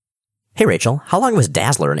Hey Rachel, how long was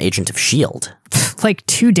Dazzler an agent of S.H.I.E.L.D.? Like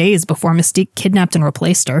 2 days before Mystique kidnapped and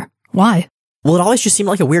replaced her. Why? Well, it always just seemed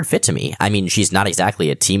like a weird fit to me. I mean, she's not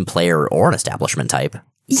exactly a team player or an establishment type.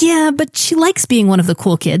 Yeah, but she likes being one of the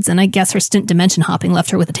cool kids, and I guess her stint dimension hopping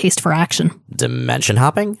left her with a taste for action. Dimension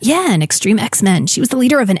hopping? Yeah, in Extreme X-Men. She was the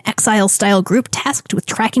leader of an Exile-style group tasked with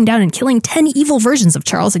tracking down and killing 10 evil versions of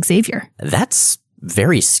Charles Xavier. That's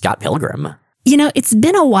very Scott Pilgrim. You know, it's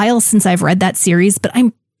been a while since I've read that series, but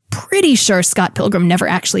I'm pretty sure Scott Pilgrim never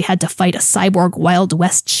actually had to fight a cyborg Wild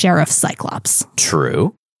West sheriff Cyclops.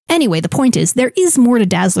 True. Anyway, the point is, there is more to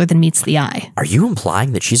Dazzler than meets the eye. Are you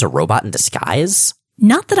implying that she's a robot in disguise?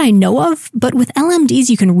 Not that I know of, but with LMDs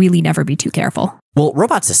you can really never be too careful. Well,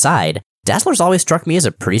 robots aside, Dazzler's always struck me as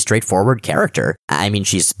a pretty straightforward character. I mean,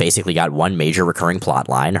 she's basically got one major recurring plot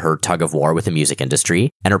line, her tug of war with the music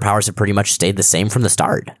industry, and her powers have pretty much stayed the same from the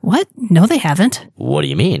start. What? No, they haven't. What do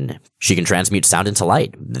you mean? She can transmute sound into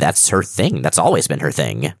light. That's her thing. That's always been her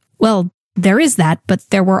thing. Well, there is that, but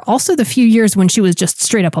there were also the few years when she was just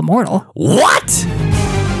straight up immortal. What?!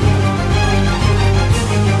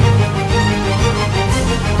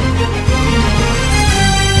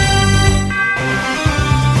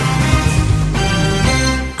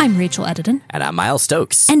 I'm Rachel Edidin. And I'm Miles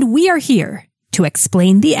Stokes. And we are here to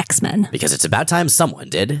explain the X-Men. Because it's about time someone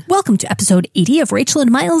did. Welcome to episode 80 of Rachel and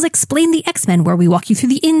Miles Explain the X-Men, where we walk you through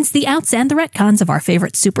the ins, the outs, and the retcons of our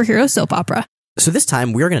favorite superhero soap opera. So this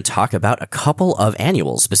time, we're going to talk about a couple of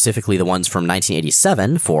annuals, specifically the ones from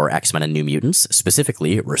 1987 for X-Men and New Mutants,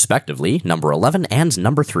 specifically, respectively, number 11 and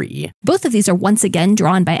number 3. Both of these are once again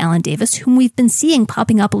drawn by Alan Davis, whom we've been seeing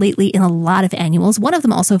popping up lately in a lot of annuals. One of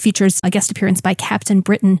them also features a guest appearance by Captain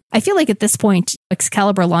Britain. I feel like at this point,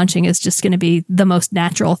 Excalibur launching is just going to be the most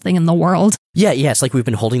natural thing in the world. Yeah, it's like we've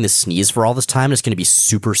been holding this sneeze for all this time, and it's going to be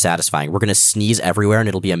super satisfying. We're going to sneeze everywhere, and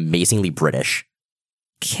it'll be amazingly British.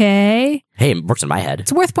 Okay. Hey, it works in my head.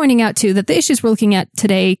 It's worth pointing out, too, that the issues we're looking at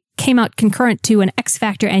today came out concurrent to an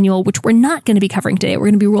X-Factor annual, which we're not going to be covering today. We're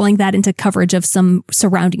going to be rolling that into coverage of some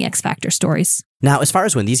surrounding X-Factor stories. Now, as far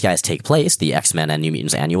as when these guys take place, the X-Men and New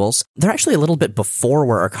Mutants annuals, they're actually a little bit before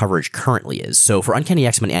where our coverage currently is. So for Uncanny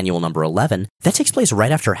X-Men annual number 11, that takes place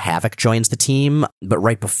right after Havoc joins the team, but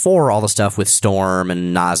right before all the stuff with Storm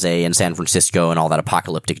and Naze and San Francisco and all that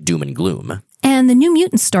apocalyptic doom and gloom. And the New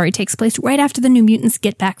Mutants story takes place right after the New Mutants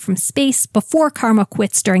get back from space, before Karma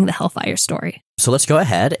quits during the Hellfire story. So let's go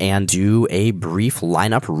ahead and do a brief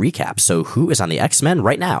lineup recap. So who is on the X-Men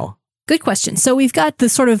right now? Good question. So we've got the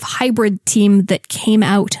sort of hybrid team that came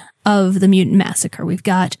out of the Mutant Massacre. We've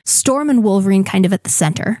got Storm and Wolverine kind of at the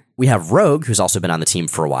center. We have Rogue, who's also been on the team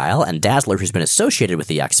for a while, and Dazzler, who's been associated with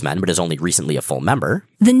the X-Men, but is only recently a full member.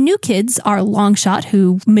 The new kids are Longshot,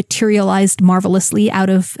 who materialized marvelously out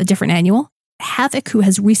of a different annual. Havoc, who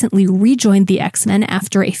has recently rejoined the X-Men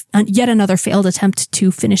after yet another failed attempt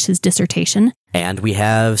to finish his dissertation. And we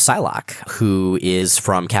have Psylocke, who is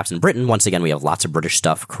from Captain Britain. Once again, we have lots of British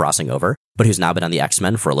stuff crossing over, but who's now been on the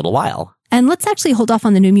X-Men for a little while. And let's actually hold off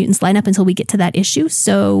on the New Mutants lineup until we get to that issue.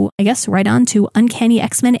 So I guess right on to Uncanny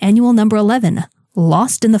X-Men Annual number 11,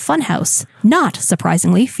 Lost in the Funhouse. Not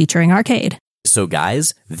surprisingly, featuring Arcade. So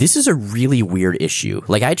guys, this is a really weird issue.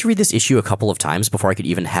 Like, I had to read this issue a couple of times before I could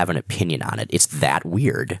even have an opinion on it. It's that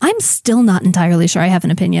weird. I'm still not entirely sure I have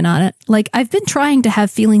an opinion on it. Like, I've been trying to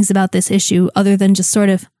have feelings about this issue other than just sort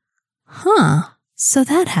of, so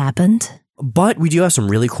that happened. But we do have some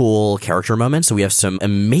really cool character moments. So we have some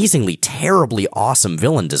amazingly, terribly awesome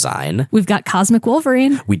villain design. We've got Cosmic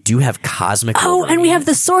Wolverine. We do have Cosmic Wolverine. Oh, and we have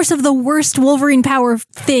the source of the worst Wolverine power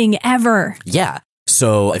thing ever. Yeah.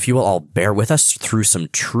 So if you will all bear with us through some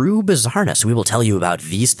true bizarreness, we will tell you about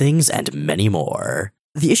these things and many more.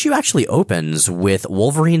 The issue actually opens with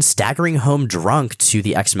Wolverine staggering home drunk to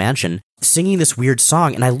the X-Mansion, singing this weird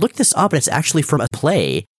song, and I looked this up, and it's actually from a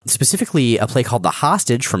play, specifically a play called The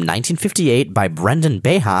Hostage from 1958 by Brendan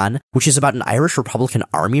Behan, which is about an Irish Republican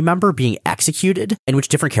Army member being executed, in which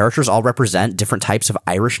different characters all represent different types of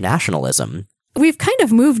Irish nationalism. We've kind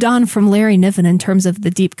of moved on from Larry Niven in terms of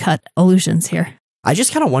the deep cut allusions here. I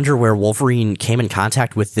just kind of wonder where Wolverine came in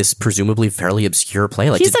contact with this presumably fairly obscure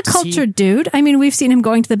play. Like, he's a cultured dude. I mean, we've seen him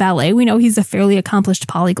going to the ballet. We know he's a fairly accomplished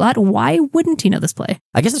polyglot. Why wouldn't he know this play?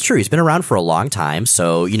 I guess it's true. He's been around for a long time,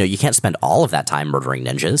 so, you can't spend all of that time murdering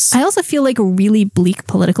ninjas. I also feel like really bleak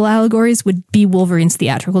political allegories would be Wolverine's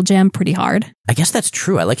theatrical jam pretty hard. I guess that's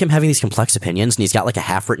true. I like him having these complex opinions, and he's got like a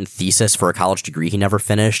half-written thesis for a college degree he never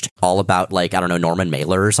finished, all about, like, I don't know, Norman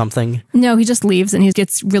Mailer or something. No, he just leaves and he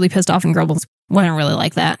gets really pissed off and grumbles. Well, I don't really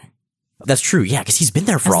like that. That's true, yeah, because he's been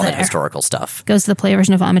there for all that historical stuff. Goes to the play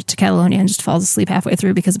version of Vomit to Catalonia and just falls asleep halfway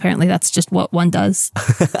through because apparently that's just what one does.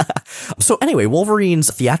 So anyway, Wolverine's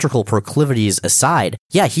theatrical proclivities aside,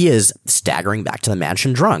 yeah, he is staggering back to the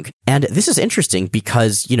mansion drunk. And this is interesting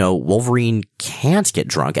because, Wolverine can't get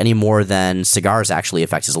drunk any more than cigars actually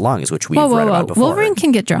affect his lungs, which we've read about before. Wolverine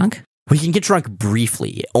can get drunk. We can get drunk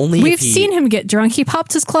briefly. We've seen him get drunk. He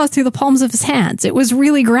popped his claws through the palms of his hands. It was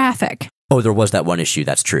really graphic. Oh, there was that one issue.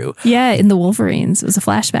 That's true. Yeah, in the Wolverines. It was a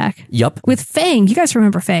flashback. Yup. With Fang. You guys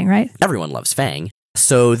remember Fang, right? Everyone loves Fang.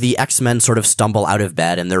 So the X-Men sort of stumble out of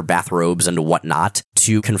bed in their bathrobes and whatnot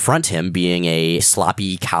to confront him being a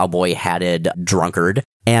sloppy cowboy-hatted drunkard.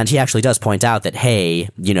 And he actually does point out that, hey,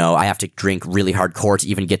 I have to drink really hardcore to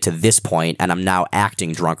even get to this point, and I'm now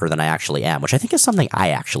acting drunker than I actually am, which I think is something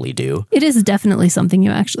I actually do. It is definitely something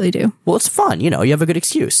you actually do. Well, it's fun, you have a good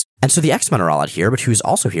excuse. And so the X-Men are all out here, but who's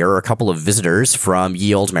also here are a couple of visitors from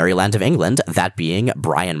ye old Maryland of England, that being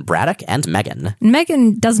Brian Braddock and Megan.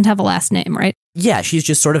 Megan doesn't have a last name, right? Yeah, she's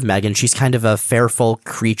just sort of Megan. She's kind of a fair folk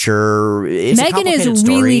creature. Megan is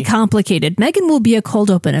really complicated. Megan will be a cold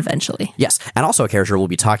open eventually. Yes, and also a character we'll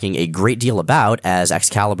be talking a great deal about as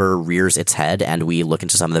Excalibur rears its head and we look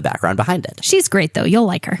into some of the background behind it. She's great, though. You'll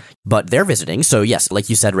like her. But they're visiting. So yes, like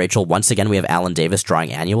you said, Rachel, once again, we have Alan Davis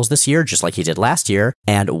drawing annuals this year, just like he did last year.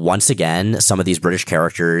 And once again, some of these British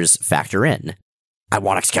characters factor in. I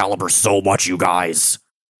want Excalibur so much, you guys.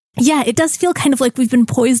 Yeah, it does feel kind of like we've been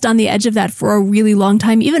poised on the edge of that for a really long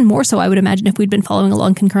time. Even more so, I would imagine, if we'd been following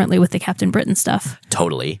along concurrently with the Captain Britain stuff.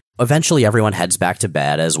 Totally. Eventually, everyone heads back to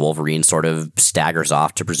bed as Wolverine sort of staggers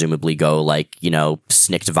off to presumably go,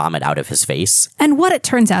 snicked vomit out of his face. And what it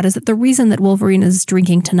turns out is that the reason that Wolverine is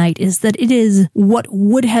drinking tonight is that it is what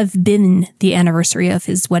would have been the anniversary of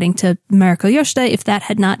his wedding to Mariko Yoshida if that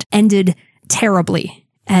had not ended terribly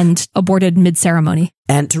and aborted mid-ceremony.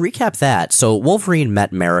 And to recap that, so Wolverine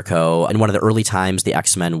met Mariko in one of the early times the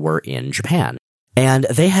X-Men were in Japan. And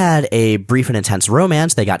they had a brief and intense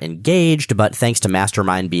romance. They got engaged, but thanks to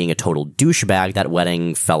Mastermind being a total douchebag, that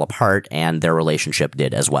wedding fell apart and their relationship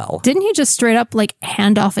did as well. Didn't he just straight up,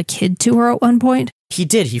 hand off a kid to her at one point? He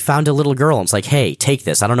did. He found a little girl and it's like, hey, take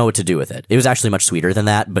this. I don't know what to do with it. It was actually much sweeter than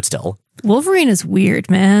that, but still. Wolverine is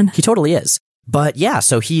weird, man. He totally is. But yeah,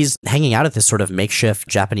 so he's hanging out at this sort of makeshift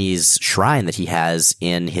Japanese shrine that he has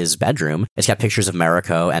in his bedroom. It's got pictures of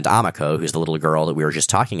Mariko and Amako, who's the little girl that we were just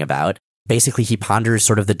talking about. Basically, he ponders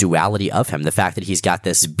sort of the duality of him, the fact that he's got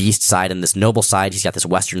this beast side and this noble side, he's got this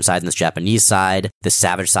Western side and this Japanese side, this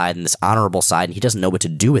savage side and this honorable side, and he doesn't know what to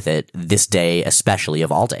do with it this day, especially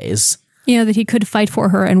of all days. That he could fight for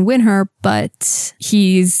her and win her, but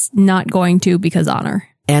he's not going to because honor.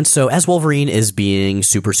 And so as Wolverine is being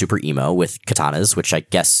super, super emo with katanas, which I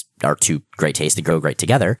guess are two great tastes that go great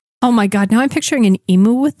together. Oh my god, now I'm picturing an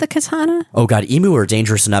emu with the katana. Oh god, emu are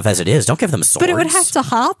dangerous enough as it is. Don't give them swords. But it would have to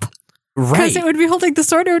hop. Right. Because it would be holding the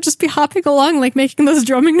sword, it would just be hopping along, making those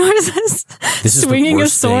drumming noises. This is swinging a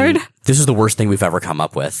sword. This is the worst thing we've ever come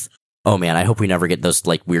up with. Oh man, I hope we never get those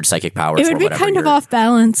weird psychic powers. It would be kind of off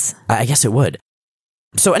balance. I guess it would.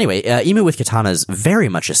 So anyway, emu with katanas very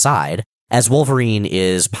much aside, as Wolverine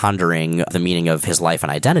is pondering the meaning of his life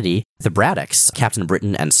and identity, the Braddocks, Captain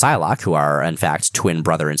Britain and Psylocke, who are in fact twin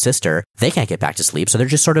brother and sister, they can't get back to sleep, so they're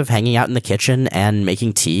just sort of hanging out in the kitchen and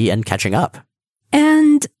making tea and catching up.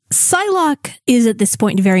 And Psylocke is at this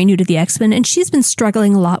point very new to the X-Men, and she's been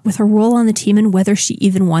struggling a lot with her role on the team and whether she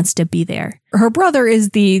even wants to be there. Her brother is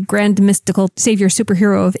the grand mystical savior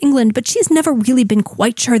superhero of England, but she's never really been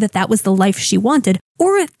quite sure that that was the life she wanted,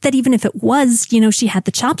 or that even if it was, she had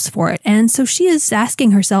the chops for it. And so she is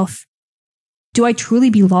asking herself, do I truly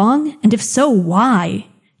belong? And if so, why?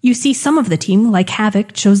 You see, some of the team, like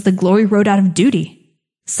Havoc, chose the glory road out of duty.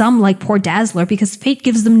 Some, like poor Dazzler, because fate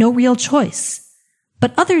gives them no real choice.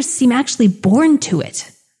 But others seem actually born to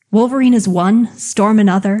it. Wolverine is one, Storm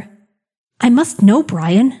another. I must know,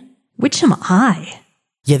 Brian. Which am I?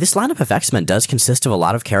 Yeah, this lineup of X-Men does consist of a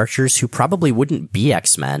lot of characters who probably wouldn't be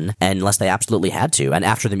X-Men unless they absolutely had to. And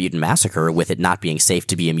after the Mutant Massacre, with it not being safe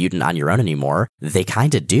to be a mutant on your own anymore, they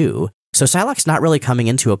kinda do. So Psylocke's not really coming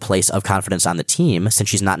into a place of confidence on the team, since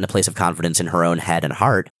she's not in a place of confidence in her own head and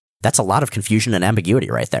heart. That's a lot of confusion and ambiguity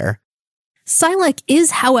right there. Psylocke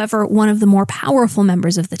is, however, one of the more powerful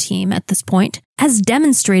members of the team at this point, as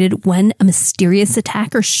demonstrated when a mysterious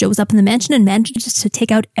attacker shows up in the mansion and manages to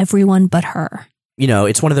take out everyone but her.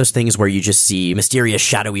 It's one of those things where you just see mysterious,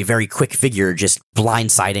 shadowy, very quick figure just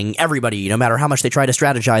blindsiding everybody, no matter how much they try to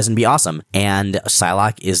strategize and be awesome. And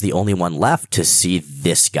Psylocke is the only one left to see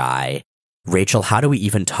this guy. Rachel, how do we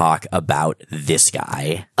even talk about this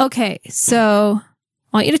guy? Okay, so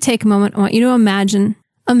I want you to take a moment. I want you to imagine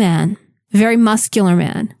a man Very muscular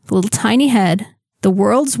man, a little tiny head, the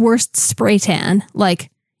world's worst spray tan, like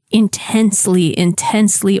intensely,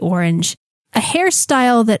 intensely orange. A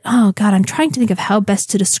hairstyle that, oh God, I'm trying to think of how best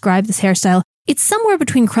to describe this hairstyle. It's somewhere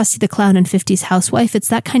between Krusty the Clown and 50s Housewife. It's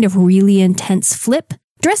that kind of really intense flip,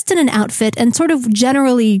 dressed in an outfit and sort of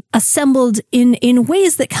generally assembled in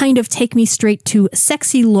ways that kind of take me straight to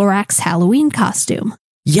sexy Lorax Halloween costume.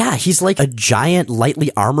 Yeah, he's like a giant,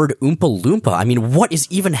 lightly armored Oompa Loompa. I mean, what is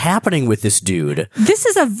even happening with this dude? This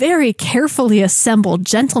is a very carefully assembled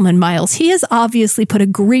gentleman, Miles. He has obviously put a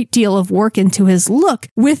great deal of work into his look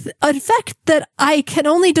with an effect that I can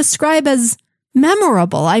only describe as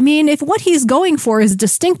memorable. I mean, if what he's going for is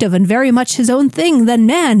distinctive and very much his own thing, then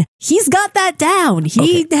man, he's got that down.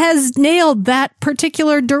 He has nailed that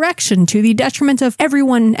particular direction to the detriment of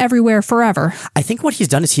everyone, everywhere, forever. I think what he's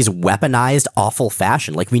done is he's weaponized awful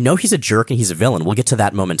fashion. Like, we know he's a jerk and he's a villain. We'll get to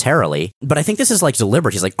that momentarily. But I think this is like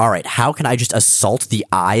deliberate. He's like, all right, how can I just assault the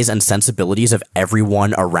eyes and sensibilities of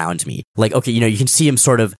everyone around me? Like, okay, you can see him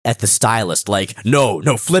sort of at the stylist, like, no,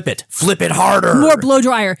 flip it harder. More blow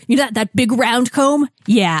dryer. You know that big round comb?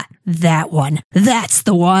 Yeah, that one. That's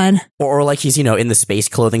the one. Or like he's, in the space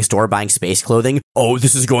clothing store buying space clothing. Oh,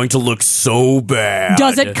 this is going to look so bad.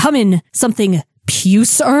 Does it come in something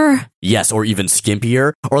pucer? Yes, or even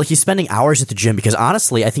skimpier. Or like he's spending hours at the gym because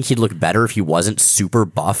honestly, I think he'd look better if he wasn't super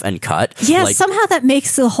buff and cut. Yeah, somehow that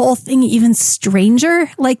makes the whole thing even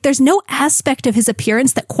stranger. Like there's no aspect of his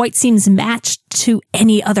appearance that quite seems matched to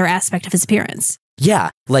any other aspect of his appearance.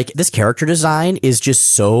 Yeah, like this character design is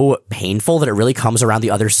just so painful that it really comes around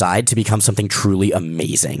the other side to become something truly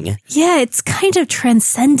amazing. Yeah, it's kind of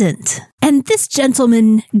transcendent. And this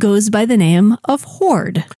gentleman goes by the name of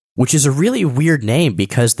Horde. Which is a really weird name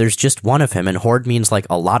because there's just one of him and Horde means like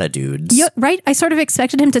a lot of dudes. Yeah, right? I sort of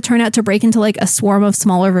expected him to turn out to break into like a swarm of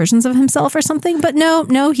smaller versions of himself or something, but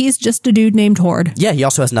no, he's just a dude named Horde. Yeah, he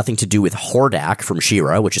also has nothing to do with Hordak from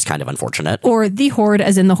She-Ra, which is kind of unfortunate. Or the Horde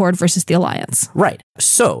as in the Horde versus the Alliance. Right.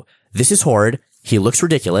 So, this is Horde. He looks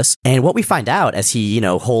ridiculous, and what we find out as he,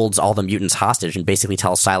 holds all the mutants hostage and basically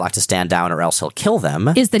tells Psylocke to stand down or else he'll kill them,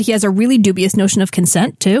 is that he has a really dubious notion of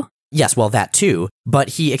consent, too. Yes, well, that too,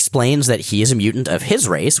 but he explains that he is a mutant of his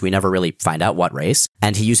race. We never really find out what race,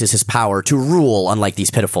 and he uses his power to rule, unlike these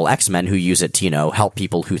pitiful X-Men who use it to, help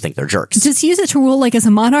people who think they're jerks. Does he use it to rule like as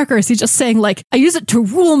a monarch, or is he just saying like, I use it to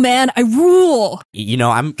rule, man, I rule?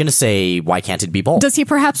 I'm gonna say, why can't it be both? Does he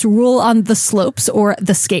perhaps rule on the slopes or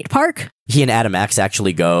the skate park? He and Adam X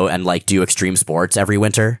actually go and do extreme sports every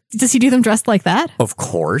winter. Does he do them dressed like that? Of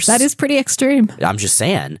course. That is pretty extreme. I'm just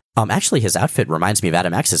saying. Actually, his outfit reminds me of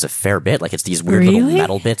Adam X's a fair bit. Like, it's these weird little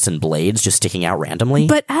metal bits and blades just sticking out randomly.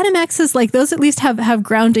 But Adam X's, those at least have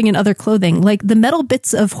grounding in other clothing. Like, the metal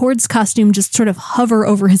bits of Horde's costume just sort of hover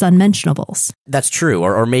over his unmentionables. That's true.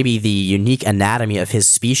 Or maybe the unique anatomy of his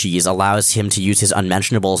species allows him to use his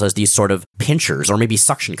unmentionables as these sort of pinchers or maybe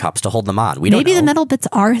suction cups to hold them on. We don't know. Maybe the metal bits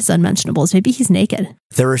are his unmentionables. Maybe he's naked.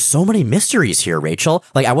 There are so many mysteries here, Rachel.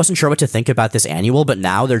 I wasn't sure what to think about this annual, but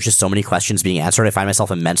now there's just so many questions being answered. I find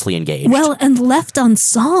myself immensely engaged. Well, and left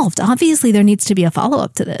unsolved. Obviously, there needs to be a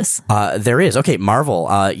follow-up to this. There is. Okay,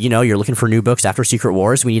 Marvel, you're looking for new books after Secret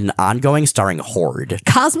Wars. We need an ongoing starring Horde.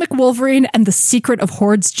 Cosmic Wolverine and the Secret of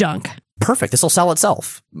Horde's Junk. Perfect. This will sell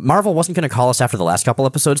itself. Marvel wasn't going to call us after the last couple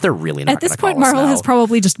episodes. They're really not going to call us now. At this point, Marvel has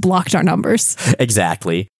probably just blocked our numbers.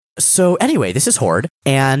 Exactly. So anyway, this is Horde,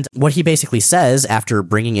 and what he basically says after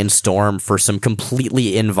bringing in Storm for some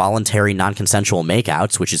completely involuntary, non-consensual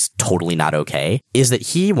makeouts, which is totally not okay, is that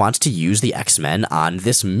he wants to use the X-Men on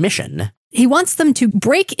this mission. He wants them to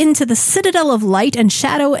break into the Citadel of Light and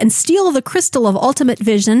Shadow and steal the Crystal of Ultimate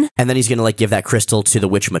Vision. And then he's going to give that crystal to the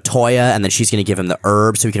witch Matoya, and then she's going to give him the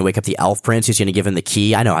herb so he can wake up the Elf Prince, who's going to give him the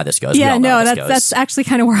key. I know how this goes. Yeah, no, that's actually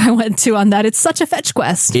kind of where I went to on that. It's such a fetch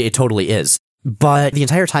quest. It totally is. But the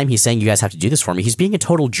entire time he's saying, you guys have to do this for me, he's being a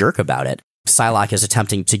total jerk about it. Psylocke is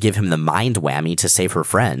attempting to give him the mind whammy to save her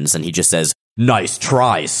friends, and he just says, "Nice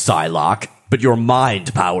try, Psylocke, but your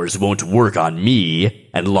mind powers won't work on me,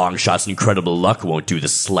 and Longshot's incredible luck won't do the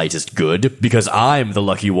slightest good, because I'm the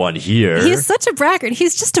lucky one here." He's such a braggart.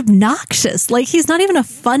 He's just obnoxious. He's not even a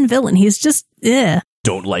fun villain. He's just,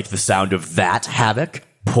 Don't like the sound of that, Havoc?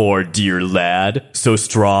 Poor dear lad. So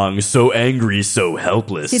strong, so angry, so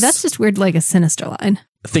helpless. See, that's just weird, a sinister line.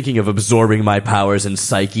 Thinking of absorbing my powers and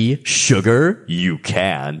psyche? Sugar? You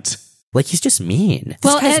can't. Like, he's just mean.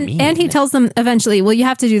 Well, and he tells them eventually, well, you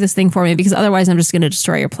have to do this thing for me because otherwise I'm just going to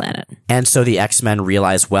destroy your planet. And so the X-Men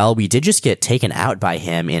realize, well, we did just get taken out by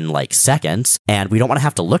him in like seconds, and we don't want to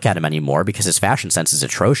have to look at him anymore because his fashion sense is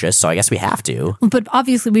atrocious, so I guess we have to. But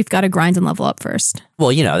obviously we've got to grind and level up first.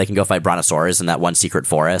 Well, you know, they can go fight brontosaurs in that one secret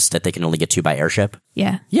forest that they can only get to by airship.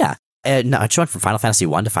 Yeah. Yeah. No, I just went from Final Fantasy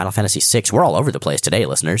 1 to Final Fantasy 6. We're all over the place today,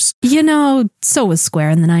 listeners. You know, so was Square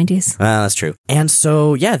in the 90s. That's true. And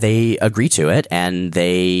so, yeah, they agree to it, and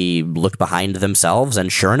they look behind themselves,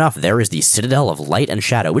 and sure enough, there is the Citadel of Light and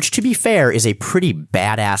Shadow, which, to be fair, is a pretty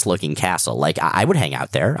badass-looking castle. Like, I would hang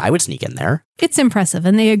out there. I would sneak in there. It's impressive,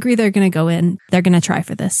 and they agree they're going to go in. They're going to try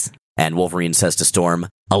for this. And Wolverine says to Storm,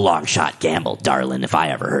 "A long shot gamble, darling, if I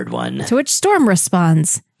ever heard one." To which Storm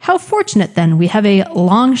responds, "How fortunate, then, we have a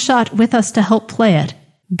long shot with us to help play it."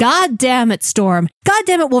 God damn it, Storm. God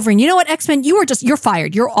damn it, Wolverine. You know what, X-Men? You're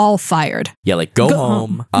fired. You're all fired. Yeah, like, go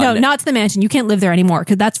home. No, not to the mansion. You can't live there anymore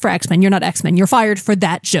because that's for X-Men. You're not X-Men. You're fired for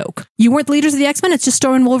that joke. You weren't the leaders of the X-Men. It's just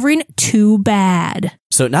Storm and Wolverine. Too bad.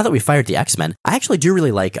 So now that we fired the X-Men, I actually do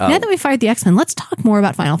really like... now that we fired the X-Men, let's talk more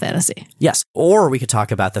about Final Fantasy. Yes. Or we could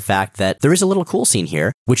talk about the fact that there is a little cool scene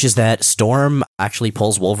here, which is that Storm actually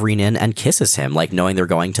pulls Wolverine in and kisses him, like knowing they're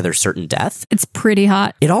going to their certain death. It's pretty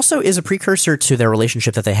hot. It also is a precursor to their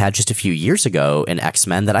relationship that they had just a few years ago in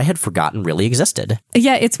X-Men that I had forgotten really existed.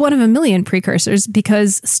 Yeah, it's one of a million precursors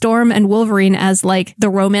because Storm and Wolverine as like the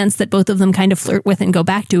romance that both of them kind of flirt with and go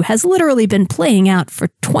back to has literally been playing out for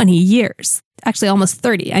 20 years. Actually, almost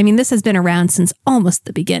 30. I mean, this has been around since almost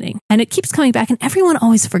the beginning. And it keeps coming back, and everyone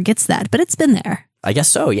always forgets that, but it's been there. I guess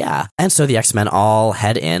so, yeah. And so the X-Men all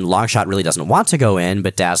head in. Longshot really doesn't want to go in,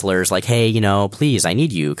 but Dazzler's like, hey, you know, please, I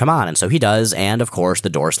need you. Come on. And so he does, and of course, the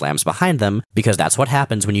door slams behind them, because that's what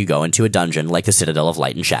happens when you go into a dungeon like the Citadel of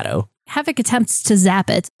Light and Shadow. Havoc attempts to zap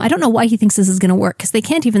it. I don't know why he thinks this is going to work, because they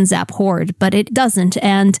can't even zap Horde, but it doesn't.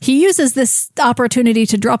 And he uses this opportunity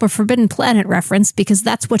to drop a Forbidden Planet reference, because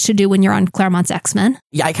that's what you do when you're on Claremont's X-Men.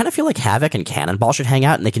 Yeah, I kind of feel like Havoc and Cannonball should hang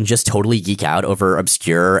out, and they can just totally geek out over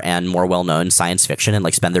obscure and more well-known science fiction and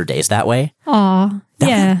like spend their days that way. Aw,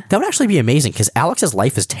 yeah. That would actually be amazing, because Alex's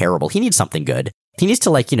life is terrible. He needs something good. He needs to,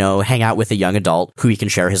 like, you know, hang out with a young adult who he can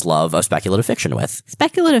share his love of speculative fiction with.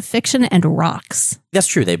 Speculative fiction and rocks. That's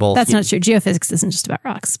true. They both... That's not true. Geophysics isn't just about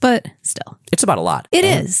rocks, but still. It's about a lot. It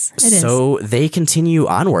is. So they continue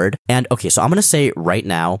onward. And, okay, so I'm going to say right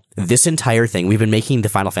now, this entire thing, we've been making the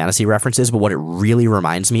Final Fantasy references, but what it really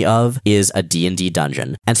reminds me of is a D&D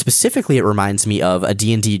dungeon. And specifically, it reminds me of a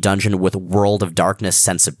D&D dungeon with World of Darkness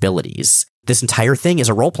sensibilities. This entire thing is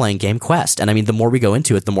a role-playing game quest, and I mean, the more we go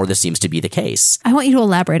into it, the more this seems to be the case. I want you to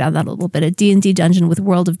elaborate on that a little bit. A D&D dungeon with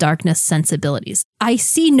World of Darkness sensibilities. I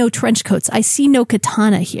see no trench coats. I see no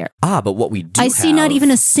katana here. But what we do I see not even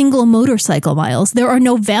a single motorcycle, Miles. There are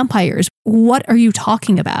no vampires. What are you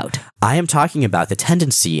talking about? I am talking about the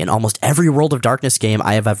tendency in almost every World of Darkness game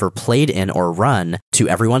I have ever played in or run to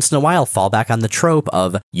every once in a while fall back on the trope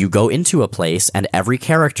of you go into a place and every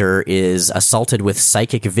character is assaulted with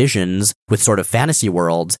psychic visions with sort of fantasy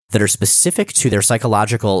worlds that are specific to their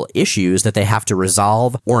psychological issues that they have to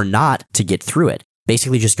resolve or not to get through it.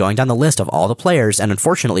 Basically just going down the list of all the players, and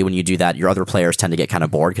unfortunately when you do that, your other players tend to get kind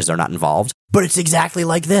of bored because they're not involved. But it's exactly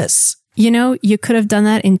like this. You know, you could have done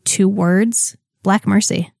that in 2 words. Black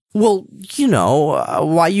Mercy. Well, you know,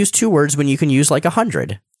 why use 2 words when you can use like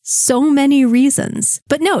 100? So many reasons.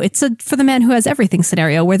 But no, it's a for the man who has everything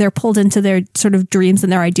scenario where they're pulled into their sort of dreams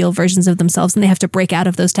and their ideal versions of themselves, and they have to break out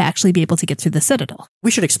of those to actually be able to get through the Citadel. We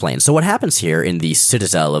should explain. So what happens here in the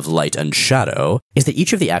Citadel of Light and Shadow is that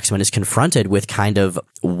each of the X-Men is confronted with kind of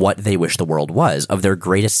what they wish the world was, of their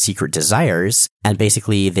greatest secret desires, and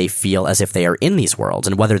basically they feel as if they are in these worlds,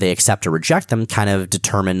 and whether they accept or reject them kind of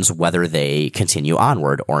determines whether they continue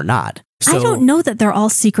onward or not. I don't know that they're all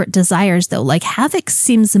secret desires, though. Like, Havoc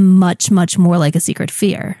seems much, much more like a secret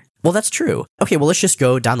fear. Well, that's true. Okay, well, let's just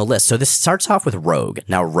go down the list. So this starts off with Rogue.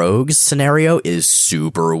 Now, Rogue's scenario is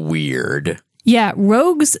super weird. Yeah,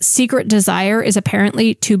 Rogue's secret desire is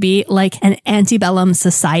apparently to be like an antebellum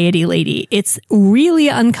society lady. It's really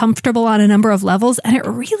uncomfortable on a number of levels, and it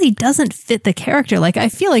really doesn't fit the character. Like, I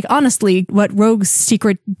feel like, honestly, what Rogue's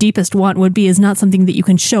secret deepest want would be is not something that you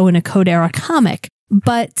can show in a Code Era comic.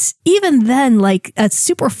 But even then, like, a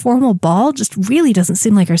super formal ball just really doesn't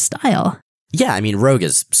seem like her style. Yeah, I mean, Rogue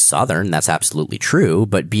is Southern, that's absolutely true,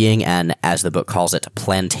 but being an, as the book calls it,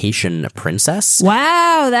 plantation princess.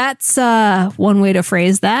 Wow, that's one way to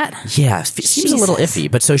phrase that. Yeah, seems a little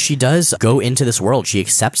iffy, but so she does go into this world. She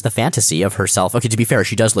accepts the fantasy of herself. Okay, to be fair,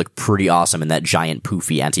 she does look pretty awesome in that giant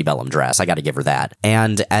poofy antebellum dress. I gotta give her that.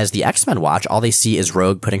 And as the X-Men watch, all they see is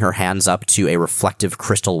Rogue putting her hands up to a reflective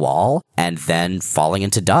crystal wall and then falling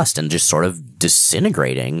into dust and just sort of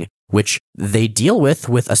disintegrating, which they deal with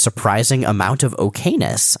a surprising amount of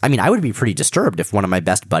okayness. I mean, I would be pretty disturbed if one of my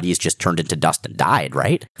best buddies just turned into dust and died,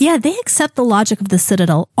 right? Yeah, they accept the logic of the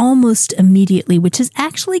Citadel almost immediately, which is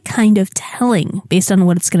actually kind of telling based on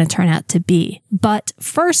what it's going to turn out to be. But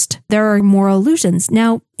first, there are more illusions.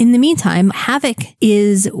 Now, in the meantime, Havoc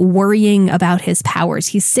is worrying about his powers.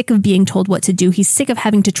 He's sick of being told what to do. He's sick of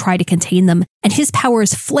having to try to contain them. And his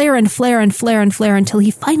powers flare and flare and flare and flare until he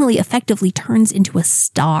finally effectively turns into a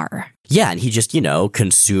star. Yeah, and he just,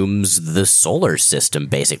 consumes the solar system,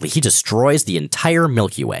 basically. He destroys the entire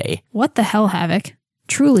Milky Way. What the hell, Havoc?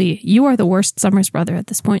 Truly, you are the worst Summers brother at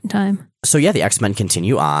this point in time. So yeah, the X-Men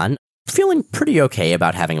continue on, feeling pretty okay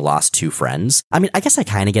about having lost 2 friends. I mean, I guess I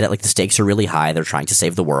kind of get it, like the stakes are really high, they're trying to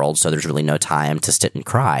save the world, so there's really no time to sit and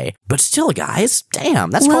cry. But still, guys, damn,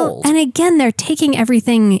 that's cold. And again, they're taking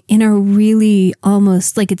everything in a really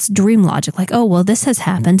almost like it's dream logic, like, oh, well, this has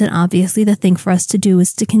happened, and obviously the thing for us to do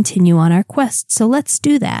is to continue on our quest, so let's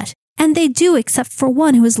do that. And they do, except for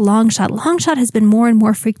one who is Longshot. Longshot has been more and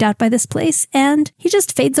more freaked out by this place, and he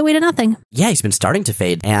just fades away to nothing. Yeah, he's been starting to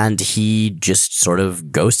fade, and he just sort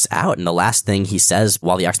of ghosts out. And the last thing he says,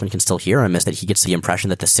 while the X-Men can still hear him, is that he gets the impression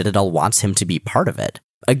that the Citadel wants him to be part of it.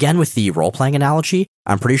 Again, with the role-playing analogy,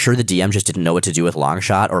 I'm pretty sure the DM just didn't know what to do with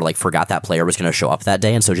Longshot, or forgot that player was going to show up that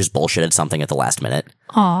day, and so just bullshitted something at the last minute.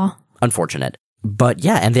 Aw. Unfortunate. But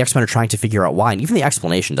yeah, and the X-Men are trying to figure out why, and even the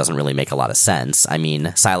explanation doesn't really make a lot of sense. I mean,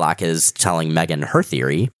 Psylocke is telling Megan her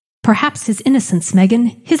theory. Perhaps his innocence, Megan,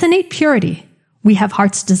 his innate purity. We have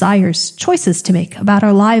heart's desires, choices to make about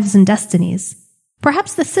our lives and destinies.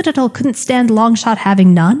 Perhaps the Citadel couldn't stand Longshot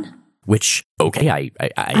having none? Which, okay,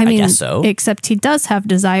 I mean, guess so. Except he does have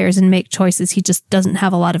desires and make choices. He just doesn't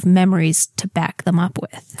have a lot of memories to back them up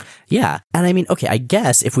with. Yeah. And I mean, okay, I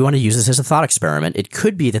guess if we want to use this as a thought experiment, it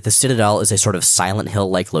could be that the Citadel is a sort of Silent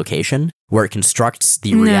Hill-like location where it constructs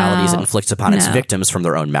the realities it inflicts upon its victims from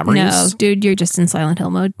their own memories. No, dude, you're just in Silent Hill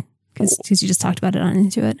mode because you just talked about it on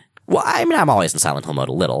Intuit. Well, I mean, I'm always in Silent Hill mode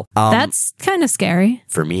a little. That's kind of scary.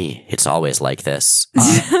 For me, it's always like this.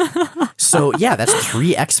 So yeah, that's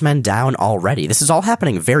 3 X-Men down already. This is all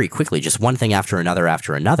happening very quickly, just one thing after another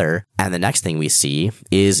after another. And the next thing we see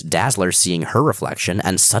is Dazzler seeing her reflection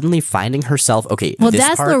and suddenly finding herself, okay, well, this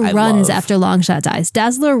Dazzler part runs after Longshot dies.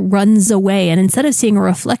 Dazzler runs away, and instead of seeing a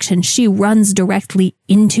reflection, she runs directly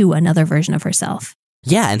into another version of herself.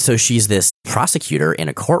 Yeah, and so she's this prosecutor in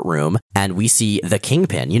a courtroom, and we see the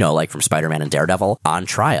Kingpin, like from Spider-Man and Daredevil, on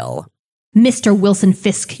trial. Mr. Wilson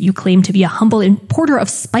Fisk, you claim to be a humble importer of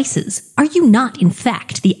spices. Are you not, in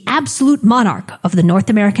fact, the absolute monarch of the North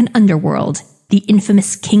American underworld? The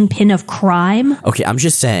infamous kingpin of crime? Okay, I'm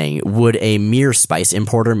just saying, would a mere spice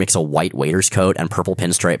importer mix a white waiter's coat and purple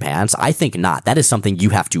pinstripe pants? I think not. That is something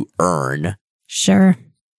you have to earn. Sure.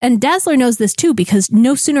 And Dazzler knows this too, because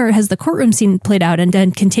no sooner has the courtroom scene played out and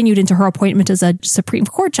then continued into her appointment as a Supreme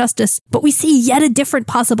Court justice, but we see yet a different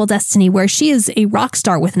possible destiny where she is a rock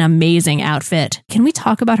star with an amazing outfit. Can we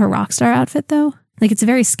talk about her rock star outfit though? It's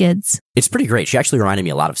very Skids. It's pretty great. She actually reminded me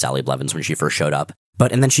a lot of Sally Blevins when she first showed up.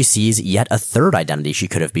 And then she sees yet a third identity she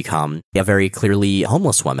could have become, a very clearly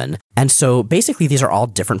homeless woman. And so basically these are all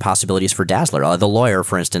different possibilities for Dazzler. The lawyer,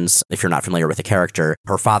 for instance, if you're not familiar with the character,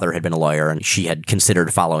 her father had been a lawyer and she had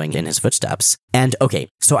considered following in his footsteps. And okay,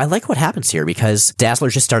 so I like what happens here because Dazzler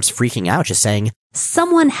just starts freaking out, just saying,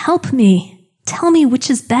 "Someone help me. Tell me which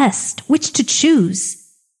is best, which to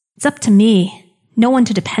choose. It's up to me. No one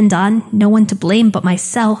to depend on, no one to blame but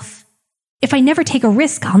myself. If I never take a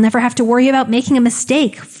risk, I'll never have to worry about making a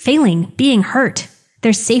mistake, failing, being hurt.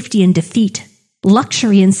 There's safety in defeat,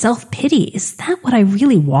 luxury in self-pity. Is that what I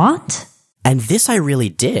really want?" And this I really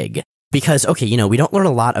dig. Because, okay, we don't learn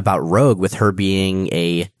a lot about Rogue with her being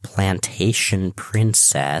a plantation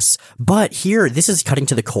princess. But here, this is cutting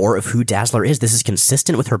to the core of who Dazzler is. This is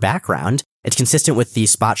consistent with her background. It's consistent with the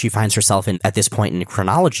spot she finds herself in at this point in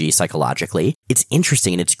chronology psychologically. It's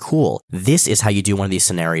interesting and it's cool. This is how you do one of these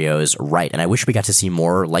scenarios right. And I wish we got to see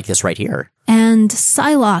more like this right here. And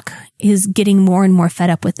Psylocke is getting more and more fed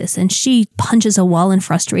up with this, and she punches a wall in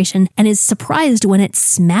frustration and is surprised when it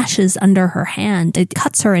smashes under her hand. It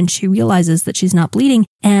cuts her and she realizes that she's not bleeding,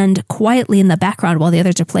 and quietly in the background while the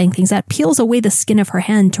others are playing things out, peels away the skin of her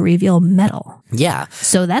hand to reveal metal. Yeah.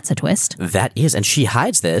 So that's a twist. That is, and she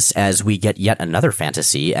hides this as we get yet another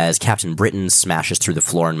fantasy as Captain Britain smashes through the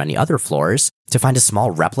floor and many other floors to find a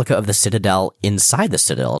small replica of the Citadel inside the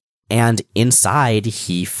Citadel. And inside,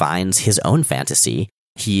 he finds his own fantasy.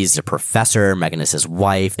 He's a professor. Megan is his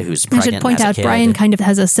wife, who's pregnant. I should point out, Brian kind of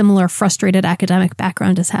has a similar frustrated academic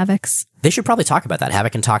background as Havoc's. They should probably talk about that.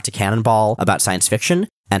 Havoc can talk to Cannonball about science fiction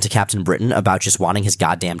and to Captain Britain about just wanting his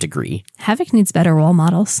goddamn degree. Havoc needs better role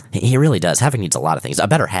models. He really does. Havoc needs a lot of things. A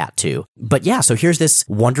better hat, too. But yeah, so here's this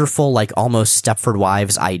wonderful, like almost Stepford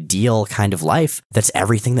Wives ideal kind of life that's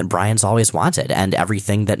everything that Brian's always wanted and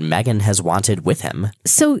everything that Megan has wanted with him.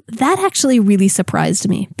 So that actually really surprised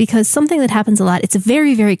me because something that happens a lot, it's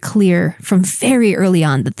very, very clear from very early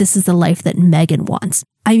on that this is the life that Megan wants.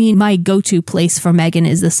 I mean, my go-to place for Megan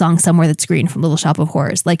is the song Somewhere That's Green from Little Shop of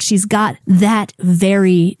Horrors. Like, she's got that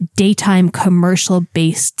very daytime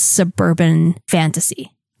commercial-based suburban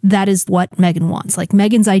fantasy. That is what Megan wants. Like,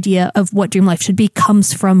 Megan's idea of what dream life should be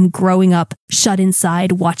comes from growing up shut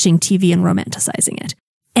inside, watching TV and romanticizing it.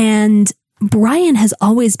 And Brian has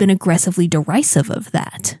always been aggressively derisive of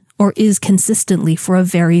that, or is consistently for a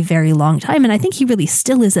very, very long time. And I think he really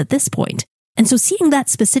still is at this point. And so seeing that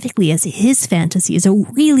specifically as his fantasy is a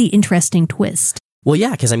really interesting twist. Well,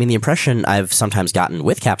 yeah, because I mean, the impression I've sometimes gotten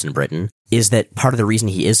with Captain Britain is that part of the reason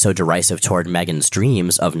he is so derisive toward Megan's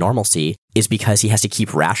dreams of normalcy is because he has to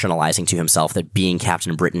keep rationalizing to himself that being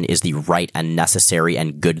Captain Britain is the right and necessary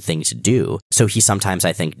and good thing to do. So he sometimes,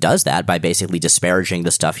 I think, does that by basically disparaging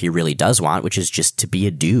the stuff he really does want, which is just to be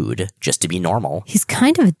a dude, just to be normal. He's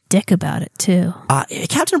kind of a dick about it, too.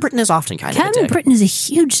 Captain Britain is often kind of a dick. Captain Britain is a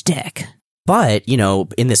huge dick. But, you know,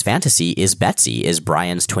 in this fantasy is Betsy, is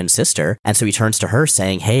Brian's twin sister. And so he turns to her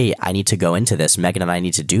saying, hey, I need to go into this. Megan and I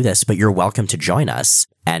need to do this, but you're welcome to join us.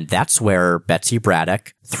 And that's where Betsy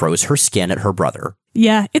Braddock throws her skin at her brother.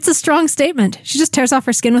 Yeah, it's a strong statement. She just tears off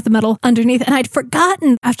her skin with the metal underneath. And I'd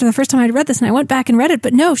forgotten after the first time I'd read this and I went back and read it.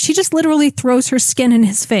 But no, she just literally throws her skin in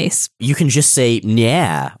his face. You can just say,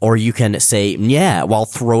 yeah, or you can say, yeah, while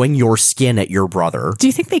throwing your skin at your brother. Do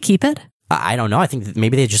you think they keep it? I don't know. I think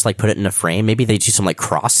maybe they just like put it in a frame. Maybe they do some like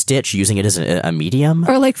cross stitch using it as a medium.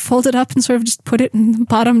 Or like fold it up and sort of just put it in the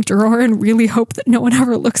bottom drawer and really hope that no one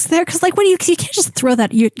ever looks there. Because like, you can't just throw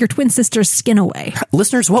that your twin sister's skin away.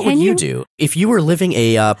 Listeners, what would you do? If you were living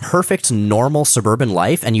a perfect, normal suburban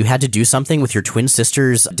life and you had to do something with your twin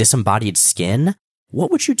sister's disembodied skin, what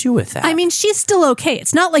would you do with that? I mean, she's still okay.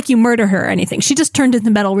 It's not like you murder her or anything. She just turned into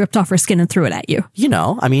metal, ripped off her skin, and threw it at you. You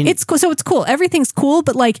know, I mean... It's cool. Everything's cool,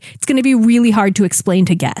 but like, it's going to be really hard to explain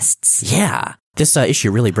to guests. Yeah. This issue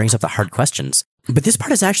really brings up the hard questions. But this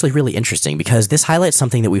part is actually really interesting because this highlights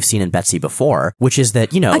something that we've seen in Betsy before, which is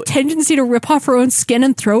that, you know... A tendency to rip off her own skin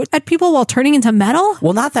and throw it at people while turning into metal?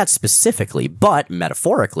 Well, not that specifically, but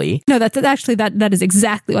metaphorically... No, that is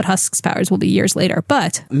exactly what Husk's powers will be years later,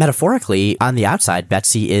 but... Metaphorically, on the outside,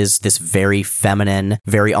 Betsy is this very feminine,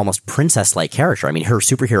 very almost princess-like character. I mean, her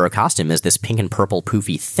superhero costume is this pink and purple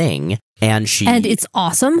poofy thing, and it's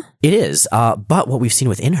awesome. It is, but what we've seen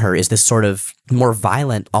within her is this sort of more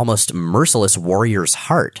violent, almost merciless warrior's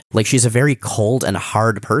heart. Like, she's a very cold and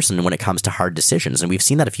hard person when it comes to hard decisions, and we've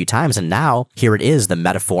seen that a few times, and now, here it is, the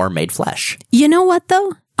metaphor made flesh. You know what,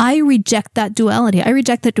 though? I reject that duality. I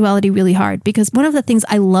reject that duality really hard, because one of the things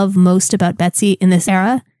I love most about Betsy in this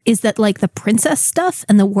era is that, like, the princess stuff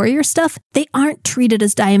and the warrior stuff, they aren't treated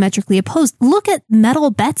as diametrically opposed. Look at Metal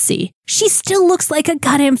Betsy. She still looks like a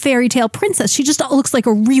goddamn fairy tale princess. She just looks like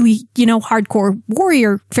a really, hardcore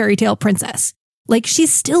warrior fairy tale princess. Like,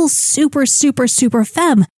 she's still super, super, super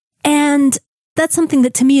femme. And that's something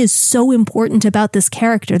that to me is so important about this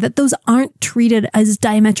character, that those aren't treated as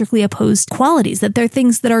diametrically opposed qualities, that they're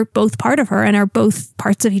things that are both part of her and are both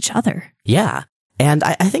parts of each other. Yeah. And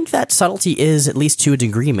I think that subtlety is, at least to a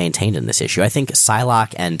degree, maintained in this issue. I think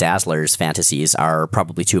Psylocke and Dazzler's fantasies are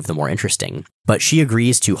probably two of the more interesting. But she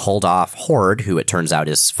agrees to hold off Horde, who it turns out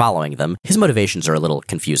is following them. His motivations are a little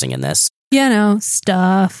confusing in this.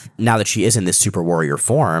 Stuff. Now that she is in this super warrior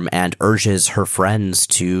form, and urges her friends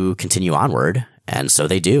to continue onward, and so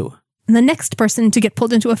they do. And the next person to get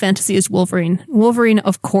pulled into a fantasy is Wolverine. Wolverine,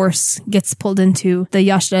 of course, gets pulled into the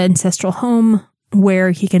Yashida ancestral home,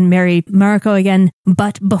 where he can marry Mariko again.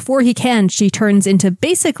 But before he can, she turns into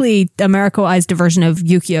basically a Mariko-ized version of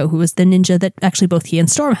Yukio, who was the ninja that actually both he and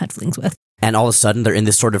Storm had flings with. And all of a sudden, they're in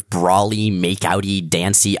this sort of brawly, make-outy,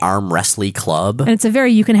 dancey, arm-wrestly club. And it's a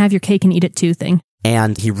very you can have your cake and eat it too thing.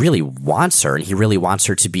 And he really wants her, and he really wants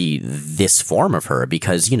her to be this form of her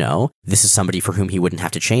because, this is somebody for whom he wouldn't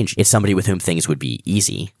have to change. It's somebody with whom things would be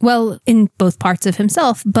easy. Well, in both parts of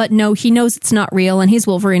himself, but no, he knows it's not real, and he's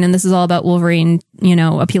Wolverine, and this is all about Wolverine,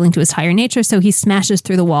 appealing to his higher nature, so he smashes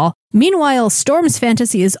through the wall. Meanwhile, Storm's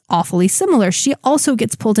fantasy is awfully similar. She also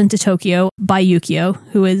gets pulled into Tokyo by Yukio,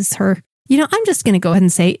 who is her... I'm just going to go ahead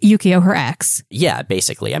and say Yukio, her ex. Yeah,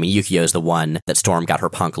 basically. I mean, Yukio is the one that Storm got her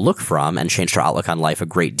punk look from and changed her outlook on life a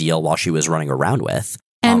great deal while she was running around with.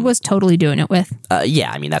 And was totally doing it with.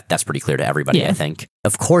 Yeah, I mean, that's pretty clear to everybody, yeah. I think.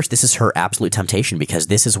 Of course, this is her absolute temptation because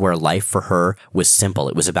this is where life for her was simple.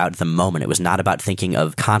 It was about the moment. It was not about thinking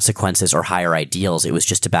of consequences or higher ideals. It was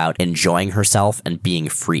just about enjoying herself and being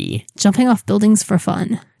free. Jumping off buildings for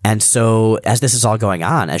fun. And so, as this is all going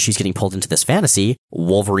on, as she's getting pulled into this fantasy,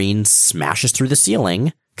 Wolverine smashes through the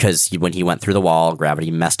ceiling, because when he went through the wall, gravity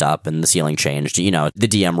messed up and the ceiling changed. The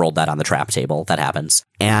DM rolled that on the trap table. That happens.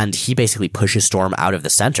 And he basically pushes Storm out of the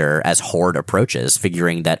center as Horde approaches,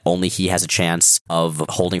 figuring that only he has a chance of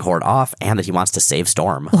holding Horde off and that he wants to save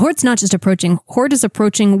Storm. Well, Horde's not just approaching. Horde is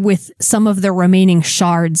approaching with some of the remaining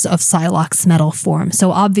shards of Psylocke's metal form.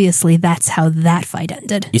 So obviously that's how that fight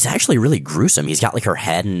ended. It's actually really gruesome. He's got her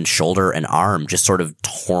head and shoulder and arm just sort of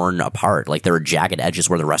torn apart. There are jagged edges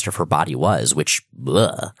where the rest of her body was, which,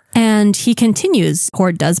 ugh. And he continues,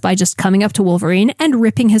 Horde does, by just coming up to Wolverine and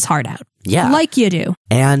ripping his heart out. Yeah. Like you do.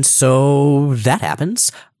 And so that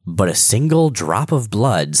happens, but a single drop of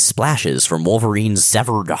blood splashes from Wolverine's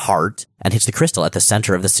severed heart and hits the crystal at the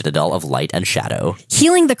center of the Citadel of Light and Shadow.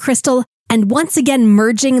 Healing the crystal and once again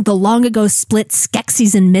merging the long ago split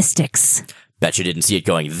Skeksis and Mystics. Bet you didn't see it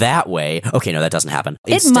going that way. Okay, no, that doesn't happen.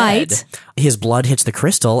 It might. His blood hits the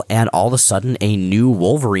crystal, and all of a sudden, a new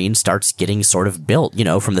Wolverine starts getting sort of built,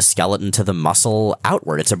 from the skeleton to the muscle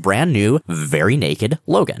outward. It's a brand new, very naked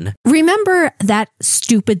Logan. Remember that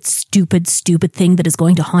stupid thing that is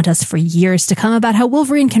going to haunt us for years to come about how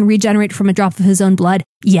Wolverine can regenerate from a drop of his own blood?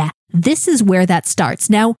 Yeah. This is where that starts.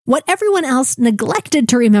 Now, what everyone else neglected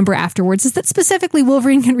to remember afterwards is that specifically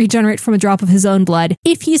Wolverine can regenerate from a drop of his own blood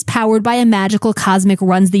if he's powered by a magical cosmic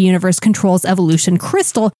runs the universe controls evolution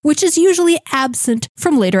crystal, which is usually absent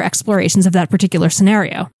from later explorations of that particular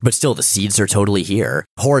scenario. But still, the seeds are totally here.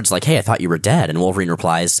 Horde's like, hey, I thought you were dead. And Wolverine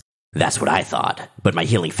replies, that's what I thought, but my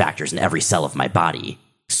healing factor's in every cell of my body.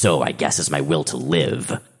 So I guess it's my will to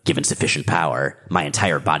live. Given sufficient power, my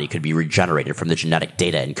entire body could be regenerated from the genetic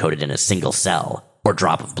data encoded in a single cell, or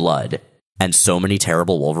drop of blood. And so many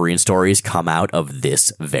terrible Wolverine stories come out of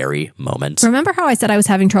this very moment. Remember how I said I was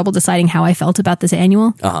having trouble deciding how I felt about this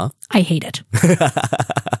annual? Uh-huh. I hate it.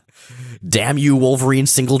 Damn you, Wolverine,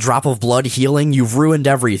 single drop of blood healing, you've ruined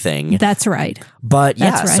everything. That's right. But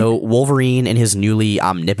yeah, so Wolverine in his newly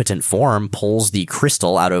omnipotent form pulls the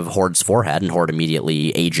crystal out of Horde's forehead, and Horde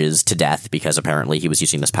immediately ages to death because apparently he was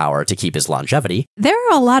using this power to keep his longevity. There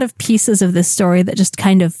are a lot of pieces of this story that just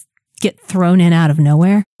kind of get thrown in out of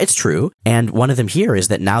nowhere. It's true. And one of them here is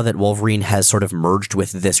that now that Wolverine has sort of merged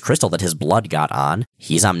with this crystal that his blood got on,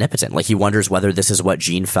 he's omnipotent. He wonders whether this is what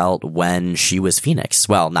Jean felt when she was Phoenix.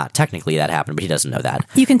 Well, not technically that happened, but he doesn't know that.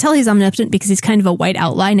 You can tell he's omnipotent because he's kind of a white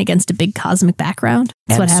outline against a big cosmic background.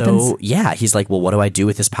 That's what happens. So, yeah, he's like, well, what do I do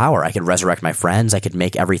with this power? I could resurrect my friends. I could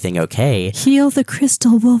make everything okay. Heal the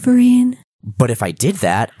crystal, Wolverine. But if I did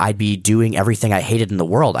that, I'd be doing everything I hated in the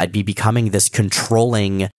world. I'd be becoming this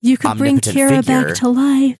controlling, you could bring Kira back to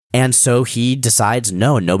life. And so he decides,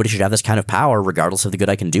 no, nobody should have this kind of power, regardless of the good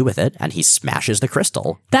I can do with it. And he smashes the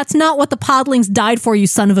crystal. That's not what the podlings died for, you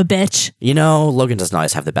son of a bitch. Logan doesn't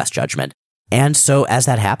always have the best judgment. And so as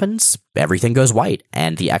that happens, everything goes white.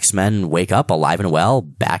 And the X-Men wake up alive and well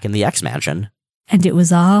back in the X-Mansion. And it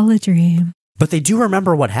was all a dream. But they do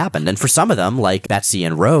remember what happened. And for some of them, like Betsy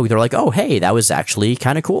and Rogue, they're like, oh, hey, that was actually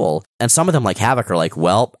kind of cool. And some of them, like Havoc, are like,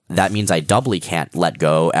 well, that means I doubly can't let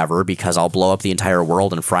go ever because I'll blow up the entire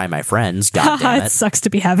world and fry my friends. God damn it. It sucks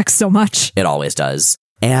to be Havoc so much. It always does.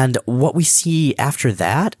 And what we see after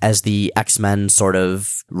that, as the X-Men sort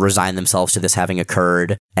of resign themselves to this having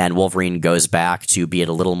occurred, and Wolverine goes back to be at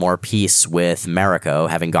a little more peace with Mariko,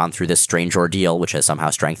 having gone through this strange ordeal, which has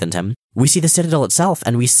somehow strengthened him. We see the Citadel itself,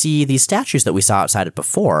 and we see these statues that we saw outside it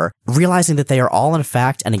before, realizing that they are all, in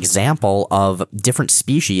fact, an example of different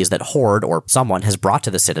species that Horde, or someone, has brought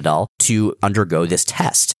to the Citadel to undergo this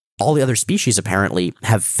test. All the other species apparently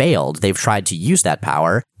have failed. They've tried to use that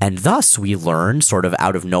power, and thus we learn, sort of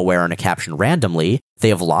out of nowhere in a caption randomly, they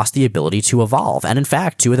have lost the ability to evolve. And in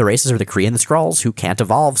fact, two of the races are the Kree and the Skrulls, who can't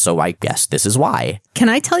evolve, so I guess this is why. Can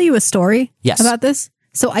I tell you a story Yes. about this?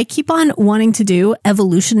 So I keep on wanting to do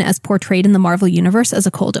evolution as portrayed in the Marvel Universe as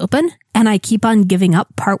a cold open, and I keep on giving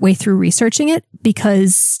up partway through researching it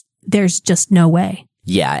because there's just no way.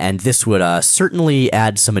 Yeah, and this would certainly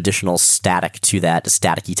add some additional static to that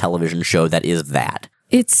staticky television show that is that.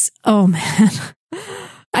 It's, oh man,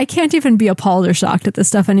 I can't even be appalled or shocked at this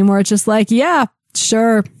stuff anymore. It's just like, yeah,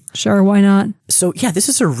 sure, why not? So yeah, this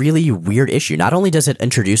is a really weird issue. Not only does it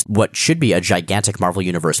introduce what should be a gigantic Marvel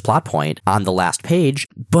Universe plot point on the last page,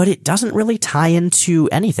 but it doesn't really tie into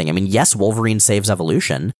anything. I mean, yes, Wolverine saves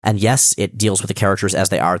evolution, and yes, it deals with the characters as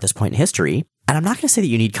they are at this point in history. And I'm not going to say that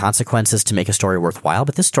you need consequences to make a story worthwhile,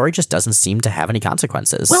 but this story just doesn't seem to have any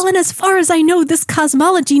consequences. Well, and as far as I know, this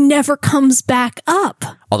cosmology never comes back up.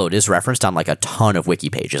 Although it is referenced on like a ton of wiki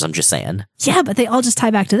pages, I'm just saying. Yeah, but they all just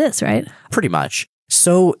tie back to this, right? Pretty much.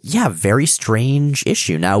 So, yeah, very strange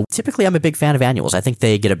issue. Now, typically I'm a big fan of annuals. I think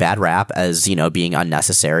they get a bad rap as, being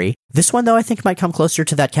unnecessary. This one, though, I think might come closer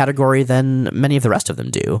to that category than many of the rest of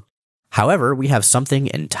them do. However, we have something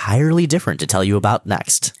entirely different to tell you about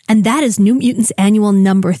next. And that is New Mutants Annual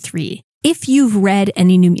number 3. If you've read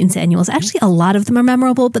any New Mutants annuals, actually a lot of them are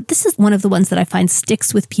memorable, but this is one of the ones that I find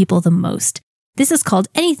sticks with people the most. This is called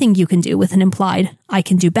Anything You Can Do, with an implied, I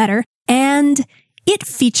can do better. And it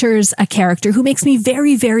features a character who makes me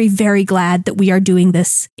very, very, very glad that we are doing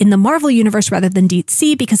this in the Marvel Universe rather than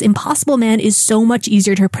DC, because Impossible Man is so much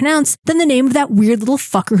easier to pronounce than the name of that weird little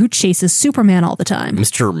fucker who chases Superman all the time.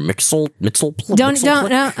 Mr. Mitchell? I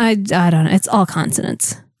don't know. It's all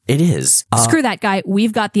consonants. It is. Screw that guy.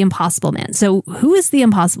 We've got the Impossible Man. So who is the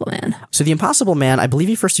Impossible Man? So the Impossible Man, I believe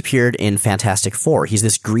he first appeared in Fantastic Four. He's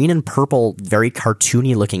this green and purple, very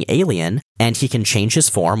cartoony looking alien, and he can change his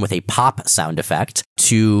form with a pop sound effect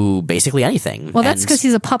to basically anything. Well, that's because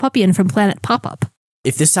he's a pop-upian from Planet Pop-Up.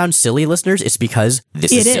 If this sounds silly, listeners, it's because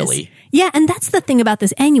this is silly. Yeah, and that's the thing about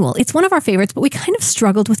this annual. It's one of our favorites, but we kind of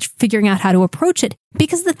struggled with figuring out how to approach it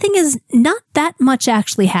because the thing is, not that much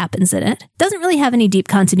actually happens in it. Doesn't really have any deep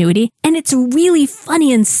continuity, and it's really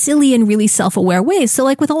funny and silly in really self-aware ways. So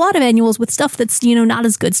like with a lot of annuals with stuff that's, not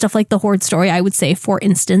as good, stuff like the Horde story, I would say, for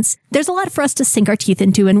instance, there's a lot for us to sink our teeth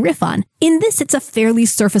into and riff on. In this, it's a fairly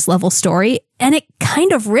surface-level story, and it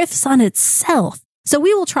kind of riffs on itself. So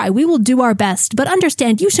we will do our best, but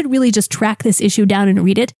understand you should really just track this issue down and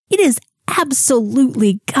read it. It is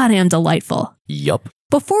absolutely goddamn delightful. Yup.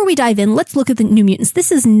 Before we dive in, let's look at the New Mutants.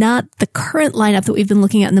 This is not the current lineup that we've been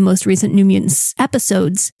looking at in the most recent New Mutants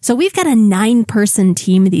episodes. So we've got a 9-person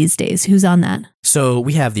team these days. Who's on that? So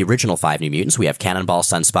we have the original 5 New Mutants. We have Cannonball,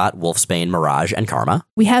 Sunspot, Wolfsbane, Mirage, and Karma.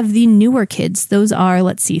 We have the newer kids. Those are,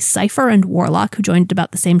 Cypher and Warlock, who joined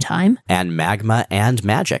about the same time. And Magma and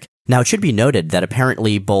Magic. Now, it should be noted that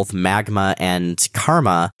apparently both Magma and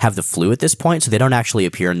Karma have the flu at this point, so they don't actually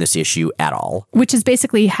appear in this issue at all. Which is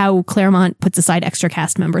basically how Claremont puts aside extra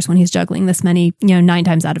cast members when he's juggling this many, 9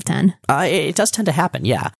 times out of 10. It does tend to happen,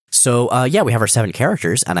 yeah. So, we have our 7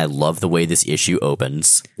 characters, and I love the way this issue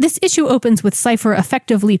opens. This issue opens with Cypher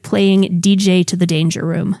effectively playing DJ to the Danger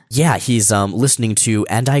Room. Yeah, he's listening to,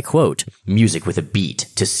 and I quote, music with a beat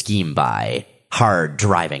to scheme by, hard,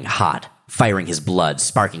 driving, hot, firing his blood,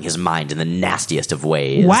 sparking his mind in the nastiest of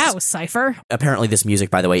ways. Wow, Cypher. Apparently this music,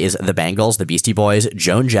 by the way, is the Bangles, the Beastie Boys,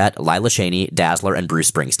 Joan Jett, Lila Cheney, Dazzler, and Bruce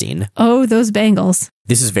Springsteen. Oh, those Bangles.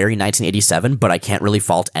 This is very 1987, but I can't really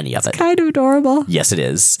fault any of it. It's kind of adorable. Yes, it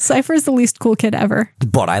is. Cypher's the least cool kid ever.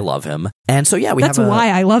 But I love him. And so, yeah, That's why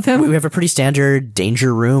I love him. We have a pretty standard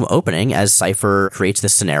Danger Room opening as Cypher creates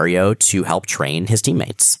this scenario to help train his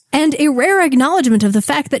teammates. And a rare acknowledgement of the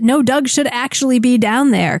fact that no Doug should actually be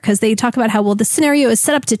down there, because they talk about how, the scenario is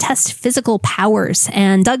set up to test physical powers,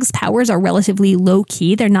 and Doug's powers are relatively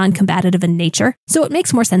low-key. They're non-combative in nature. So it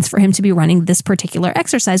makes more sense for him to be running this particular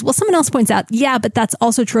exercise. Well, someone else points out, yeah, but that's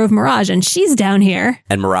also true of Mirage, and she's down here.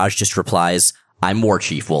 And Mirage just replies, I'm War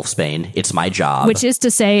Chief Wolfsbane. It's my job. Which is to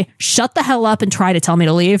say, shut the hell up and try to tell me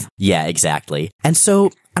to leave. Yeah, exactly. And so,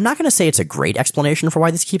 I'm not going to say it's a great explanation for why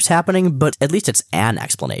this keeps happening, but at least it's an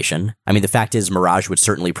explanation. I mean, the fact is, Mirage would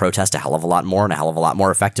certainly protest a hell of a lot more and a hell of a lot more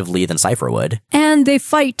effectively than Cypher would. And they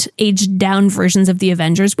fight aged-down versions of the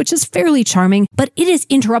Avengers, which is fairly charming, but it is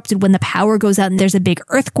interrupted when the power goes out and there's a big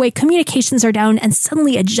earthquake, communications are down, and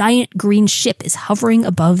suddenly a giant green ship is hovering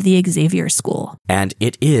above the Xavier School. And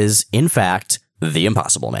it is, in fact, the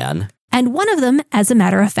Impossible Man. And one of them, as a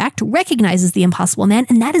matter of fact, recognizes the Impossible Man,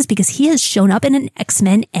 and that is because he has shown up in an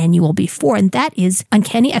X-Men annual before, and that is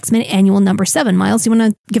Uncanny X-Men Annual number 7. Miles, you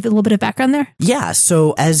want to give it a little bit of background there? Yeah,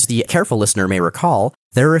 so as the careful listener may recall,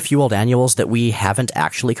 there are a few old annuals that we haven't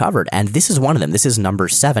actually covered, and this is one of them. This is number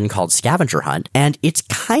 7, called Scavenger Hunt, and it's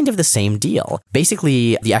kind of the same deal.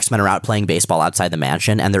 Basically, the X-Men are out playing baseball outside the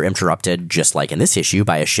mansion, and they're interrupted, just like in this issue,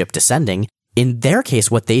 by a ship descending. In their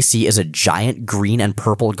case, what they see is a giant green and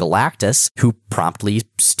purple Galactus who promptly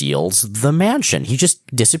steals the mansion. He just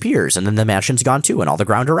disappears, and then the mansion's gone too, and all the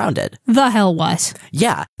ground around it. The hell what?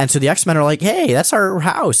 Yeah, and so the X-Men are like, hey, that's our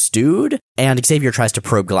house, dude. And Xavier tries to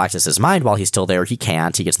probe Galactus's mind while he's still there. He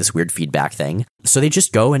can't. He gets this weird feedback thing. So they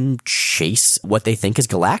just go and chase what they think is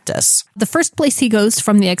Galactus. The first place he goes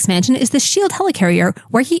from the X-Mansion is the S.H.I.E.L.D. helicarrier,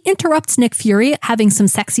 where he interrupts Nick Fury having some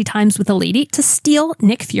sexy times with a lady to steal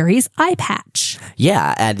Nick Fury's eye patch.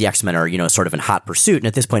 Yeah, and the X-Men are, sort of in hot pursuit, and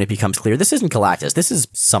at this point it becomes clear this isn't Galactus, this is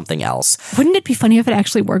something else. Wouldn't it be funny if it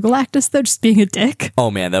actually were Galactus, though, just being a dick? Oh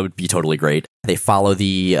man, that would be totally great. They follow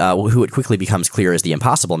who it quickly becomes clear is the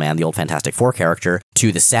Impossible Man, the old Fantastic Four character,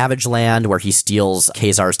 to the Savage Land, where he steals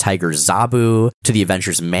Kazar's tiger Zabu, to the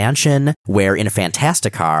Avengers Mansion, where in a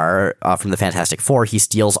Fantasticar from the Fantastic Four, he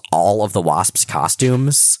steals all of the Wasp's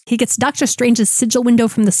costumes. He gets Doctor Strange's sigil window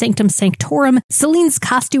from the Sanctum Sanctorum, Celine's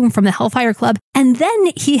costume from the Hellfire Club, and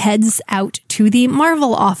then he heads out to the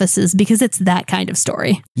Marvel offices, because it's that kind of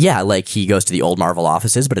story. Yeah, like he goes to the old Marvel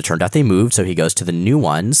offices, but it turned out they moved, so he goes to the new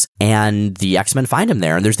ones, and the X-Men find him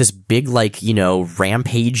there, and there's this big,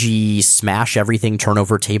 rampagey, smash everything, turn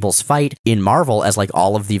over tables fight in Marvel as,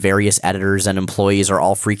 all of the various editors and employees are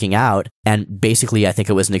all freaking out, and basically I think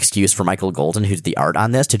it was an excuse for Michael Golden, who did the art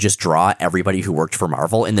on this, to just draw everybody who worked for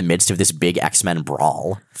Marvel in the midst of this big X-Men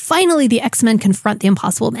brawl. Finally, the X-Men confront the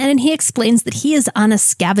Impossible Man, and he explains that he is on a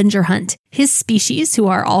scavenger hunt. His species, who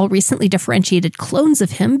are all recently differentiated clones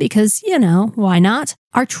of him because, why not,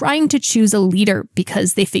 are trying to choose a leader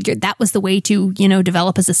because they figured that was the way to,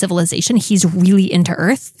 develop as a civilization. He's really into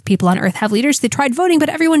Earth. People on Earth have leaders. They tried voting, but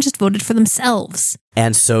everyone just voted for themselves.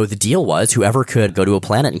 And so the deal was whoever could go to a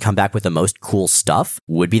planet and come back with the most cool stuff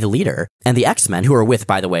would be the leader. And the X-Men, who are with,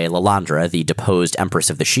 by the way, Lilandra, the deposed Empress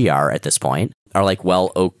of the Shi'ar at this point, are like,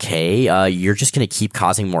 well, okay, you're just going to keep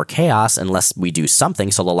causing more chaos unless we do something.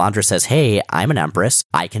 So Lilandra says, hey, I'm an Empress.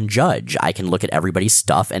 I can judge. I can look at everybody's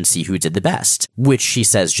stuff and see who did the best. Which she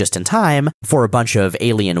says just in time for a bunch of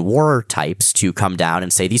alien war types to come down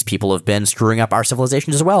and say, these people have been screwing up our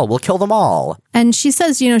civilization as well. We'll kill them all. And she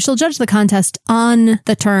says, she'll judge the contest on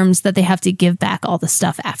the terms that they have to give back all the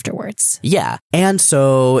stuff afterwards. Yeah. And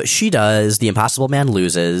so she does. The Impossible Man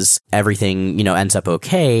loses. Everything, ends up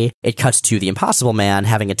okay. It cuts to the Impossible Man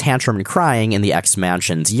having a tantrum and crying in the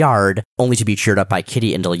X-Mansion's yard, only to be cheered up by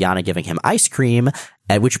Kitty and Ilyana giving him ice cream,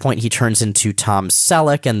 at which point he turns into Tom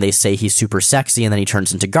Selleck and they say he's super sexy, and then he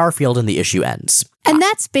turns into Garfield and the issue ends. And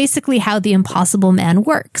that's basically how the Impossible Man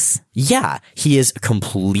works. Yeah, he is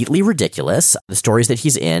completely ridiculous. The stories that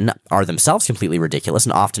he's in are themselves completely ridiculous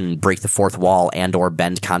and often break the fourth wall and or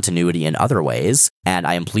bend continuity in other ways. And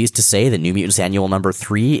I am pleased to say that New Mutants Annual number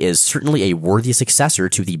 3 is certainly a worthy successor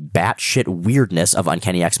to the batshit weirdness of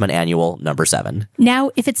Uncanny X-Men Annual number 7.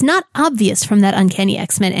 Now, if it's not obvious from that Uncanny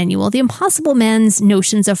X-Men Annual, the Impossible Man's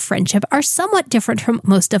notions of friendship are somewhat different from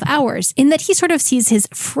most of ours, in that he sort of sees his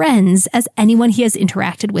friends as anyone he has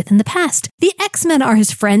interacted with in the past. The X-Men are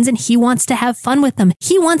his friends, and he wants to have fun with them.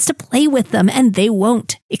 He wants to play with them, and they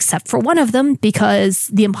won't. Except for one of them, because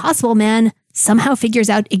the Impossible Man somehow figures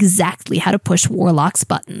out exactly how to push Warlock's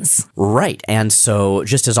buttons. Right, and so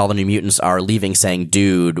just as all the New Mutants are leaving saying,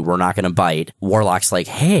 dude, we're not going to bite, Warlock's like,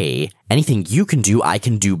 hey, anything you can do, I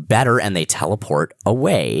can do better, and they teleport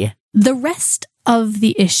away. The rest of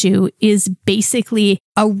the issue is basically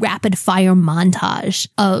a rapid-fire montage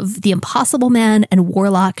of the Impossible Man and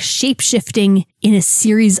Warlock shape-shifting in a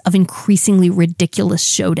series of increasingly ridiculous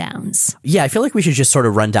showdowns. Yeah, I feel like we should just sort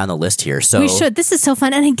of run down the list here. So we should. This is so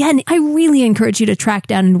fun. And again, I really encourage you to track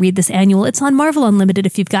down and read this annual. It's on Marvel Unlimited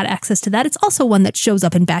if you've got access to that. It's also one that shows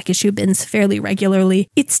up in back issue bins fairly regularly.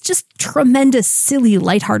 It's just tremendous, silly,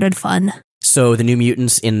 lighthearted fun. So the New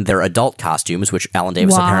Mutants in their adult costumes, which Alan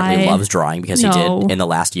Davis apparently loves drawing because he did in the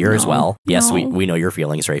last year as well. Yes, we know your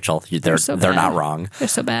feelings, Rachel. They're not wrong. They're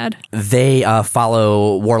so bad. They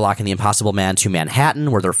follow Warlock and the Impossible Man to Manhattan,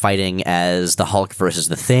 where they're fighting as the Hulk versus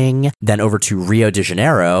the Thing. Then over to Rio de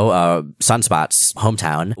Janeiro, Sunspot's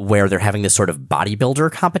hometown, where they're having this sort of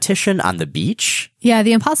bodybuilder competition on the beach. Yeah,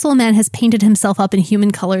 the Impossible Man has painted himself up in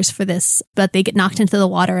human colors for this, but they get knocked into the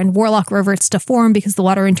water and Warlock reverts to form because the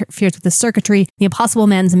water interferes with his circuitry. The Impossible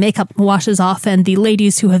Man's makeup washes off and the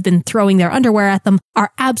ladies who have been throwing their underwear at them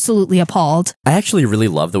are absolutely appalled. I actually really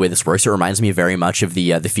love the way this works. It reminds me very much of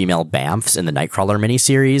the female Bamfs in the Nightcrawler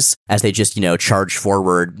miniseries, as they just, charge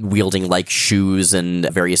forward wielding like shoes and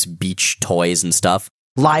various beach toys and stuff.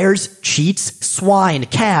 Liars, cheats, swine,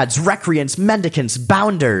 cads, recreants, mendicants,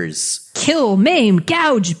 bounders. Kill, maim,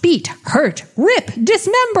 gouge, beat, hurt, rip,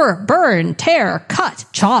 dismember, burn, tear, cut,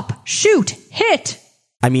 chop, shoot, hit.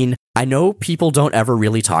 I mean, I know people don't ever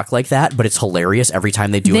really talk like that, but it's hilarious every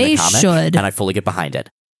time they do in a comic. They should. And I fully get behind it.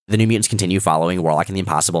 The New Mutants continue following Warlock and the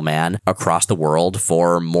Impossible Man across the world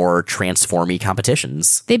for more transformy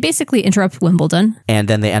competitions. They basically interrupt Wimbledon. And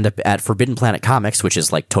then they end up at Forbidden Planet Comics, which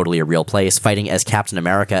is like totally a real place, fighting as Captain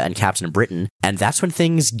America and Captain Britain. And that's when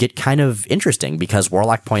things get kind of interesting because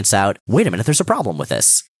Warlock points out, wait a minute, there's a problem with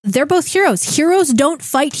this. They're both heroes. Heroes don't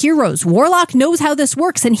fight heroes. Warlock knows how this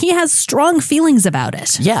works, and he has strong feelings about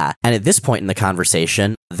it. Yeah, and at this point in the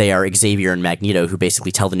conversation, they are Xavier and Magneto who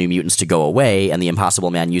basically tell the New Mutants to go away, and the Impossible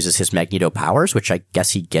Man uses his Magneto powers, which I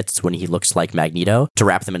guess he gets when he looks like Magneto, to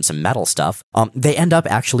wrap them in some metal stuff. They end up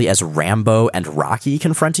actually as Rambo and Rocky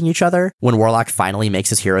confronting each other when Warlock finally makes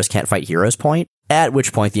his heroes can't fight heroes point. At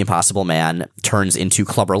which point, the Impossible Man turns into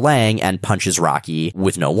Clubber Lang and punches Rocky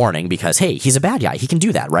with no warning because, hey, he's a bad guy. He can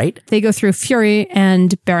do that, right? They go through Fury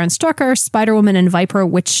and Baron Strucker, Spider-Woman and Viper,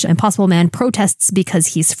 which Impossible Man protests because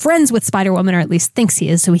he's friends with Spider-Woman, or at least thinks he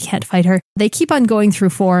is, so he can't fight her. They keep on going through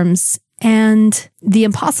forms, and the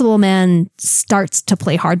Impossible Man starts to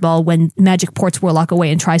play hardball when Magic ports Warlock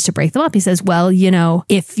away and tries to break them up. He says, well,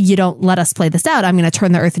 if you don't let us play this out, I'm going to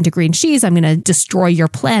turn the Earth into green cheese. I'm going to destroy your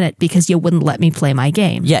planet because you wouldn't let me play my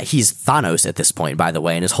game. Yeah, he's Thanos at this point, by the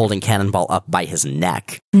way, and is holding Cannonball up by his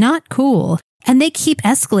neck. Not cool. And they keep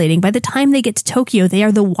escalating. By the time they get to Tokyo, they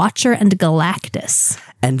are the Watcher and Galactus.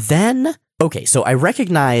 And then... Okay, so I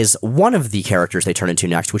recognize one of the characters they turn into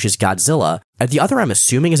next, which is Godzilla. The other, I'm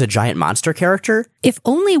assuming, is a giant monster character. If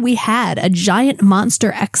only we had a giant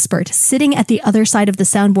monster expert sitting at the other side of the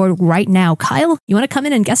soundboard right now. Kyle, you want to come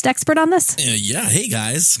in and guest expert on this? Yeah, hey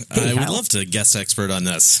guys. Hey, I would love to guest expert on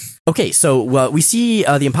this. Okay, so we see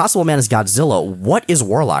the Impossible Man as Godzilla. What is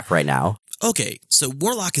Warlock right now? Okay, so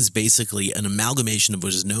Warlock is basically an amalgamation of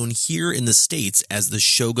what is known here in the States as the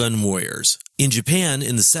Shogun Warriors. In Japan,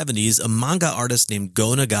 in the 70s, a manga artist named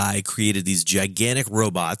Go Nagai created these gigantic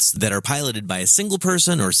robots that are piloted by a single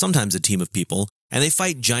person or sometimes a team of people, and they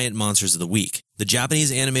fight giant monsters of the week. The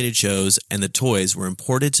Japanese animated shows and the toys were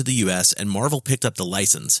imported to the US, and Marvel picked up the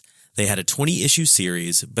license. They had a 20-issue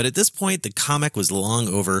series, but at this point, the comic was long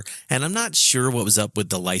over, and I'm not sure what was up with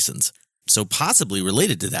the license. So possibly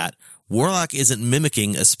related to that, Warlock isn't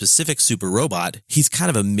mimicking a specific super robot. He's kind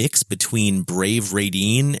of a mix between Brave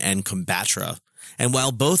Raideen and Combatra. And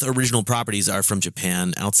while both original properties are from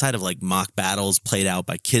Japan, outside of like mock battles played out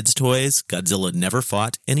by kids' toys, Godzilla never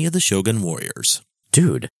fought any of the Shogun warriors.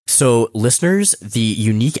 Dude, so listeners, the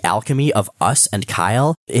unique alchemy of us and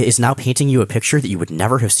Kyle is now painting you a picture that you would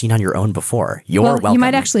never have seen on your own before. You're welcome. You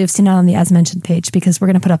might actually have seen it on the As Mentioned page because we're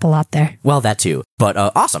going to put up a lot there. Well, that too. But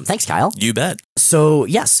awesome. Thanks, Kyle. You bet. So,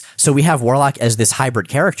 yes. So we have Warlock as this hybrid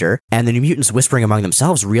character, and the New Mutants whispering among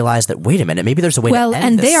themselves realize that, wait a minute, maybe there's a way to end this. Well,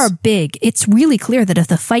 and they are big. It's really clear that if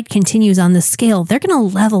the fight continues on this scale, they're going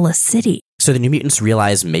to level a city. So the New Mutants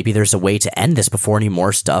realize maybe there's a way to end this before any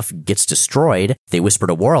more stuff gets destroyed. They whisper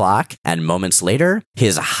to Warlock, and moments later,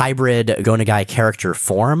 his hybrid Go Nagai character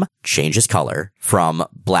form changes color from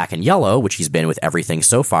black and yellow, which he's been with everything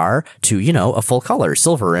so far, to, a full color,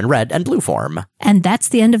 silver and red and blue form. And that's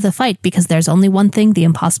the end of the fight because there's only one thing the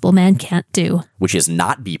Impossible Man can't do. Which is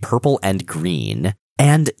not be purple and green.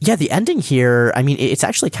 And yeah, the ending here, I mean, it's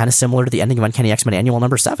actually kind of similar to the ending of Uncanny X-Men Annual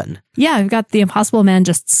number 7. Yeah, I've got the Impossible Man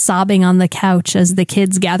just sobbing on the couch as the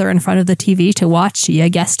kids gather in front of the TV to watch, you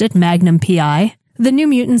guessed it, Magnum P.I. The New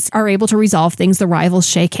Mutants are able to resolve things. The rivals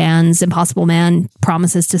shake hands. Impossible Man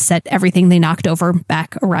promises to set everything they knocked over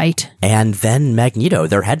back right. And then Magneto,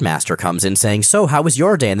 their headmaster, comes in saying, so how was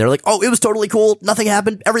your day? And they're like, oh, it was totally cool. Nothing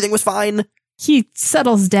happened. Everything was fine. He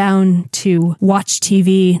settles down to watch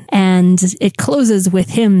TV, and it closes with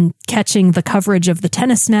him catching the coverage of the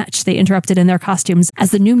tennis match they interrupted in their costumes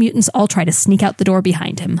as the New Mutants all try to sneak out the door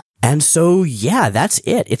behind him. And so, yeah, that's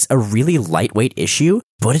it. It's a really lightweight issue,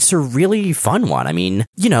 but it's a really fun one. I mean,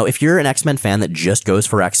 if you're an X-Men fan that just goes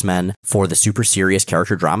for X-Men for the super serious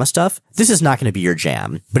character drama stuff, this is not going to be your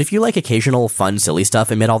jam. But if you like occasional fun, silly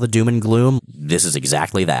stuff amid all the doom and gloom, this is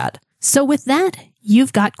exactly that. So with that,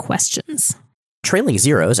 you've got questions. Trailing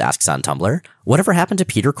Zeros asks on Tumblr, whatever happened to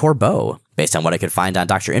Peter Corbeau? Based on what I could find on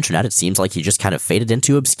Dr. Internet, it seems like he just kind of faded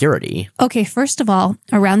into obscurity. Okay, first of all,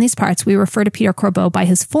 around these parts, we refer to Peter Corbeau by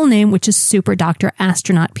his full name, which is Super Dr.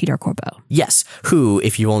 Astronaut Peter Corbeau. Yes, who,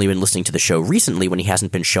 if you've only been listening to the show recently when he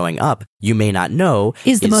hasn't been showing up, you may not know,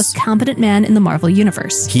 is the most competent man in the Marvel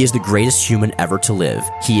Universe. He is the greatest human ever to live.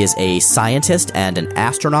 He is a scientist and an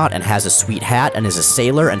astronaut and has a sweet hat and is a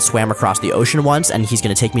sailor and swam across the ocean once, and he's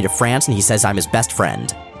going to take me to France, and he says I'm his best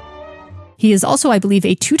friend. He is also, I believe,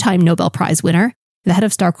 a 2-time Nobel Prize winner, the head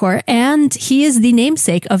of StarCorps, and he is the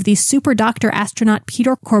namesake of the Super Dr. Astronaut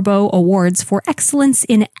Peter Corbeau Awards for Excellence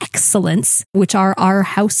in Excellence, which are our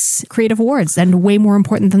House Creative Awards and way more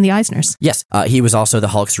important than the Eisners. Yes, he was also the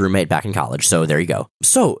Hulk's roommate back in college, so there you go.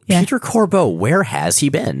 So, yeah. Peter Corbeau, where has he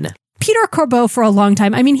been? Peter Corbeau for a long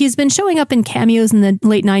time. I mean, he's been showing up in cameos in the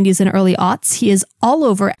late 90s and early aughts. He is all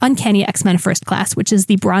over Uncanny X-Men First Class, which is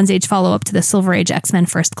the Bronze Age follow-up to the Silver Age X-Men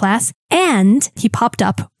First Class. And he popped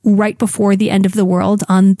up right before the end of the world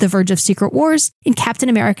on the verge of Secret Wars in Captain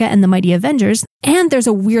America and the Mighty Avengers. And there's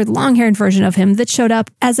a weird long-haired version of him that showed up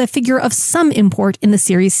as a figure of some import in the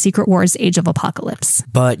series Secret Wars Age of Apocalypse.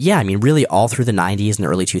 But yeah, I mean, really all through the 90s and the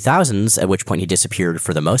early 2000s, at which point he disappeared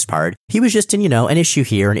for the most part. He was just in, an issue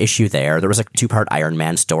here, an issue there. There was a 2-part Iron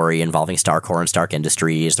Man story involving StarCorps and Stark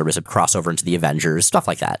Industries. There was a crossover into the Avengers, stuff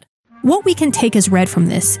like that. What we can take as read from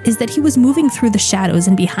this is that he was moving through the shadows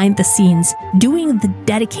and behind the scenes, doing the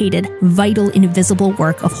dedicated, vital, invisible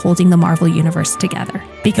work of holding the Marvel Universe together.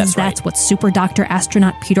 Because that's what Super Dr.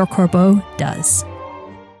 Astronaut Peter Corbeau does.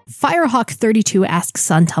 Firehawk32 asks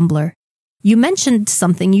on Tumblr, you mentioned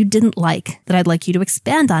something you didn't like that I'd like you to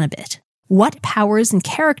expand on a bit. What powers and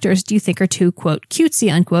characters do you think are too, quote,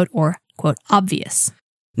 cutesy, unquote, or, quote, obvious?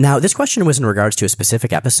 Now, this question was in regards to a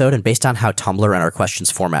specific episode, and based on how Tumblr and our questions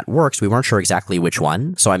format works, we weren't sure exactly which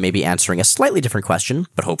one, so I may be answering a slightly different question,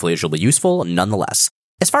 but hopefully it will be useful nonetheless.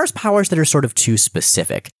 As far as powers that are sort of too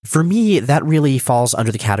specific, for me, that really falls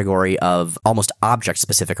under the category of almost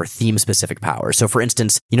object-specific or theme-specific powers. So for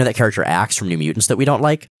instance, that character Axe from New Mutants that we don't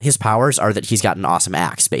like? His powers are that he's got an awesome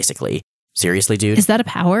axe, basically. Seriously, dude? Is that a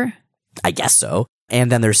power? I guess so. And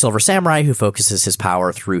then there's Silver Samurai, who focuses his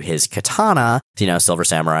power through his katana. Silver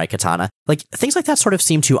Samurai katana. Things like that sort of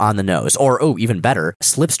seem too on the nose. Or, even better,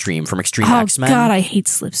 Slipstream from Extreme X-Men. Oh, God, I hate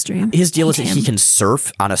Slipstream. His deal is that he can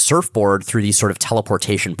surf on a surfboard through these sort of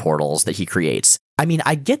teleportation portals that he creates. I mean,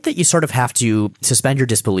 I get that you sort of have to suspend your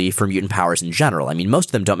disbelief for mutant powers in general. I mean, most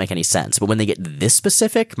of them don't make any sense. But when they get this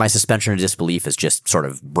specific, my suspension of disbelief is just sort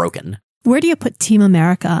of broken. Where do you put Team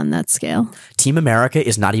America on that scale? Team America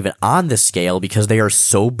is not even on this scale because they are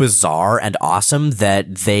so bizarre and awesome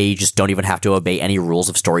that they just don't even have to obey any rules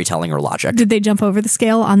of storytelling or logic. Did they jump over the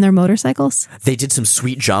scale on their motorcycles? They did some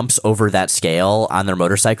sweet jumps over that scale on their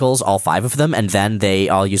motorcycles, all 5 of them, and then they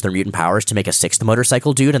all used their mutant powers to make a 6th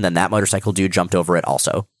motorcycle dude, and then that motorcycle dude jumped over it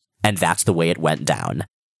also. And that's the way it went down.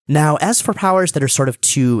 Now, as for powers that are sort of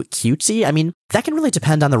too cutesy, I mean, that can really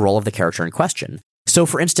depend on the role of the character in question. So,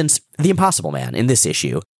 for instance, the Impossible Man in this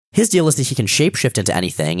issue, his deal is that he can shapeshift into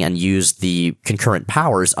anything and use the concurrent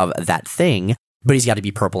powers of that thing, but he's got to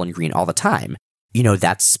be purple and green all the time.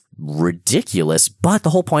 That's ridiculous, but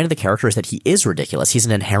the whole point of the character is that he is ridiculous. He's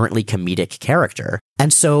an inherently comedic character.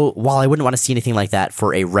 And so, while I wouldn't want to see anything like that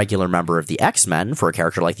for a regular member of the X-Men, for a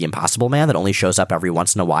character like the Impossible Man that only shows up every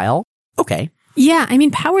once in a while, okay. Yeah, I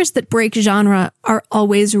mean, powers that break genre are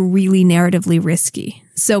always really narratively risky.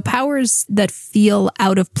 So powers that feel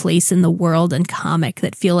out of place in the world and comic,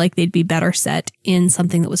 that feel like they'd be better set in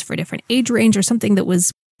something that was for a different age range or something that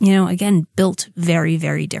was, again, built very,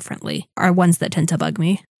 very differently, are ones that tend to bug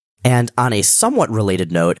me. And on a somewhat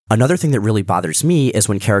related note, another thing that really bothers me is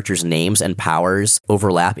when characters' names and powers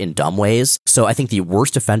overlap in dumb ways. So I think the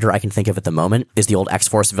worst offender I can think of at the moment is the old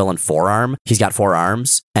X-Force villain Forearm. He's got 4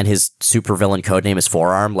 arms, and his super villain codename is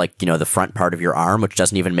Forearm, the front part of your arm, which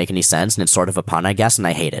doesn't even make any sense, and it's sort of a pun, I guess, and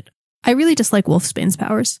I hate it. I really dislike Wolfsbane's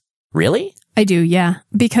powers. Really? I do, yeah.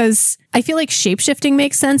 Because I feel like shapeshifting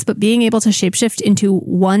makes sense, but being able to shapeshift into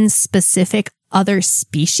one specific other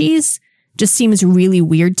species just seems really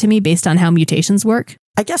weird to me based on how mutations work.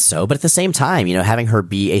 I guess so, but at the same time, having her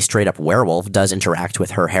be a straight-up werewolf does interact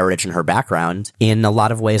with her heritage and her background in a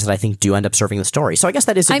lot of ways that I think do end up serving the story. So I guess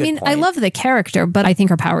that is a good point. I love the character, but I think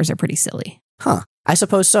her powers are pretty silly. Huh. I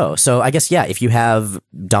suppose so. So I guess, yeah, if you have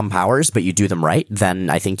dumb powers, but you do them right,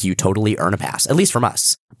 then I think you totally earn a pass, at least from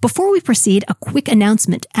us. Before we proceed, a quick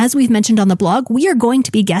announcement. As we've mentioned on the blog, we are going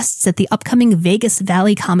to be guests at the upcoming Vegas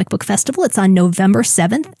Valley Comic Book Festival. It's on November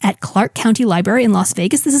 7th at Clark County Library in Las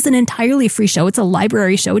Vegas. This is an entirely free show. It's a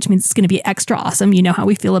library show, which means it's going to be extra awesome. You know how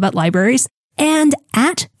we feel about libraries. And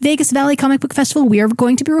at Vegas Valley Comic Book Festival, we are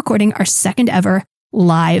going to be recording our second ever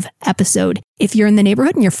live episode. If you're in the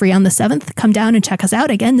neighborhood and you're free on the 7th, come down and check us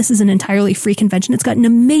out. Again, this is an entirely free convention. It's got an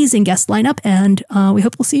amazing guest lineup, and we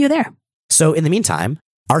hope we'll see you there. So in the meantime,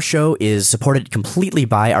 our show is supported completely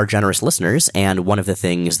by our generous listeners, and one of the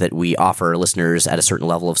things that we offer listeners at a certain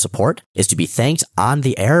level of support is to be thanked on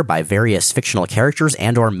the air by various fictional characters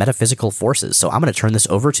and or metaphysical forces. So I'm going to turn this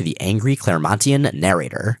over to the angry Claremontian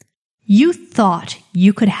narrator. You thought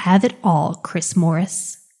you could have it all, Chris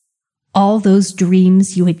Morris. All those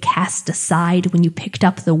dreams you had cast aside when you picked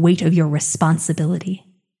up the weight of your responsibility.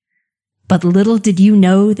 But little did you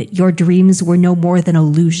know that your dreams were no more than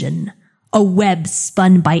illusion, a web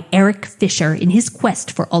spun by Eric Fisher in his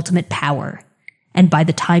quest for ultimate power. And by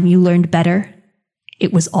the time you learned better,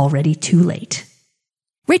 it was already too late.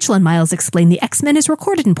 Rachel and Miles Explain the X-Men is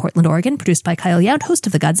recorded in Portland, Oregon, produced by Kyle Yount, host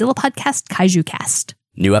of the Godzilla podcast, Kaiju Cast.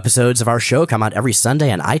 New episodes of our show come out every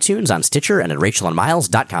Sunday on iTunes, on Stitcher, and at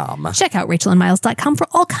rachelandmiles.com. Check out rachelandmiles.com for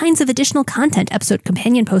all kinds of additional content, episode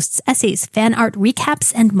companion posts, essays, fan art,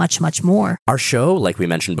 recaps, and much, much more. Our show, like we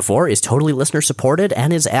mentioned before, is totally listener-supported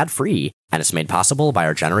and is ad-free. And it's made possible by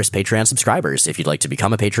our generous Patreon subscribers. If you'd like to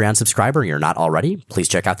become a Patreon subscriber and you're not already, please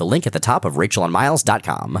check out the link at the top of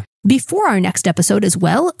rachelandmiles.com. Before our next episode as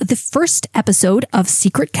well, the first episode of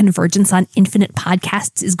Secret Convergence on Infinite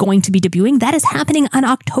Podcasts is going to be debuting. That is happening on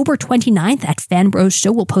October 29th at Fanbros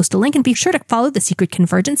Show. We'll post a link, and be sure to follow the Secret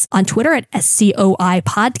Convergence on Twitter at SCOI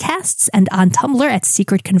Podcasts and on Tumblr at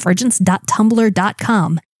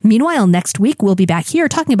secretconvergence.tumblr.com. Meanwhile, next week, we'll be back here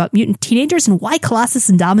talking about mutant teenagers and why Colossus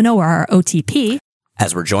and Domino are our OTP.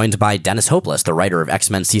 As we're joined by Dennis Hopeless, the writer of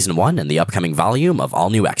X-Men Season 1 and the upcoming volume of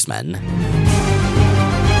All New X-Men.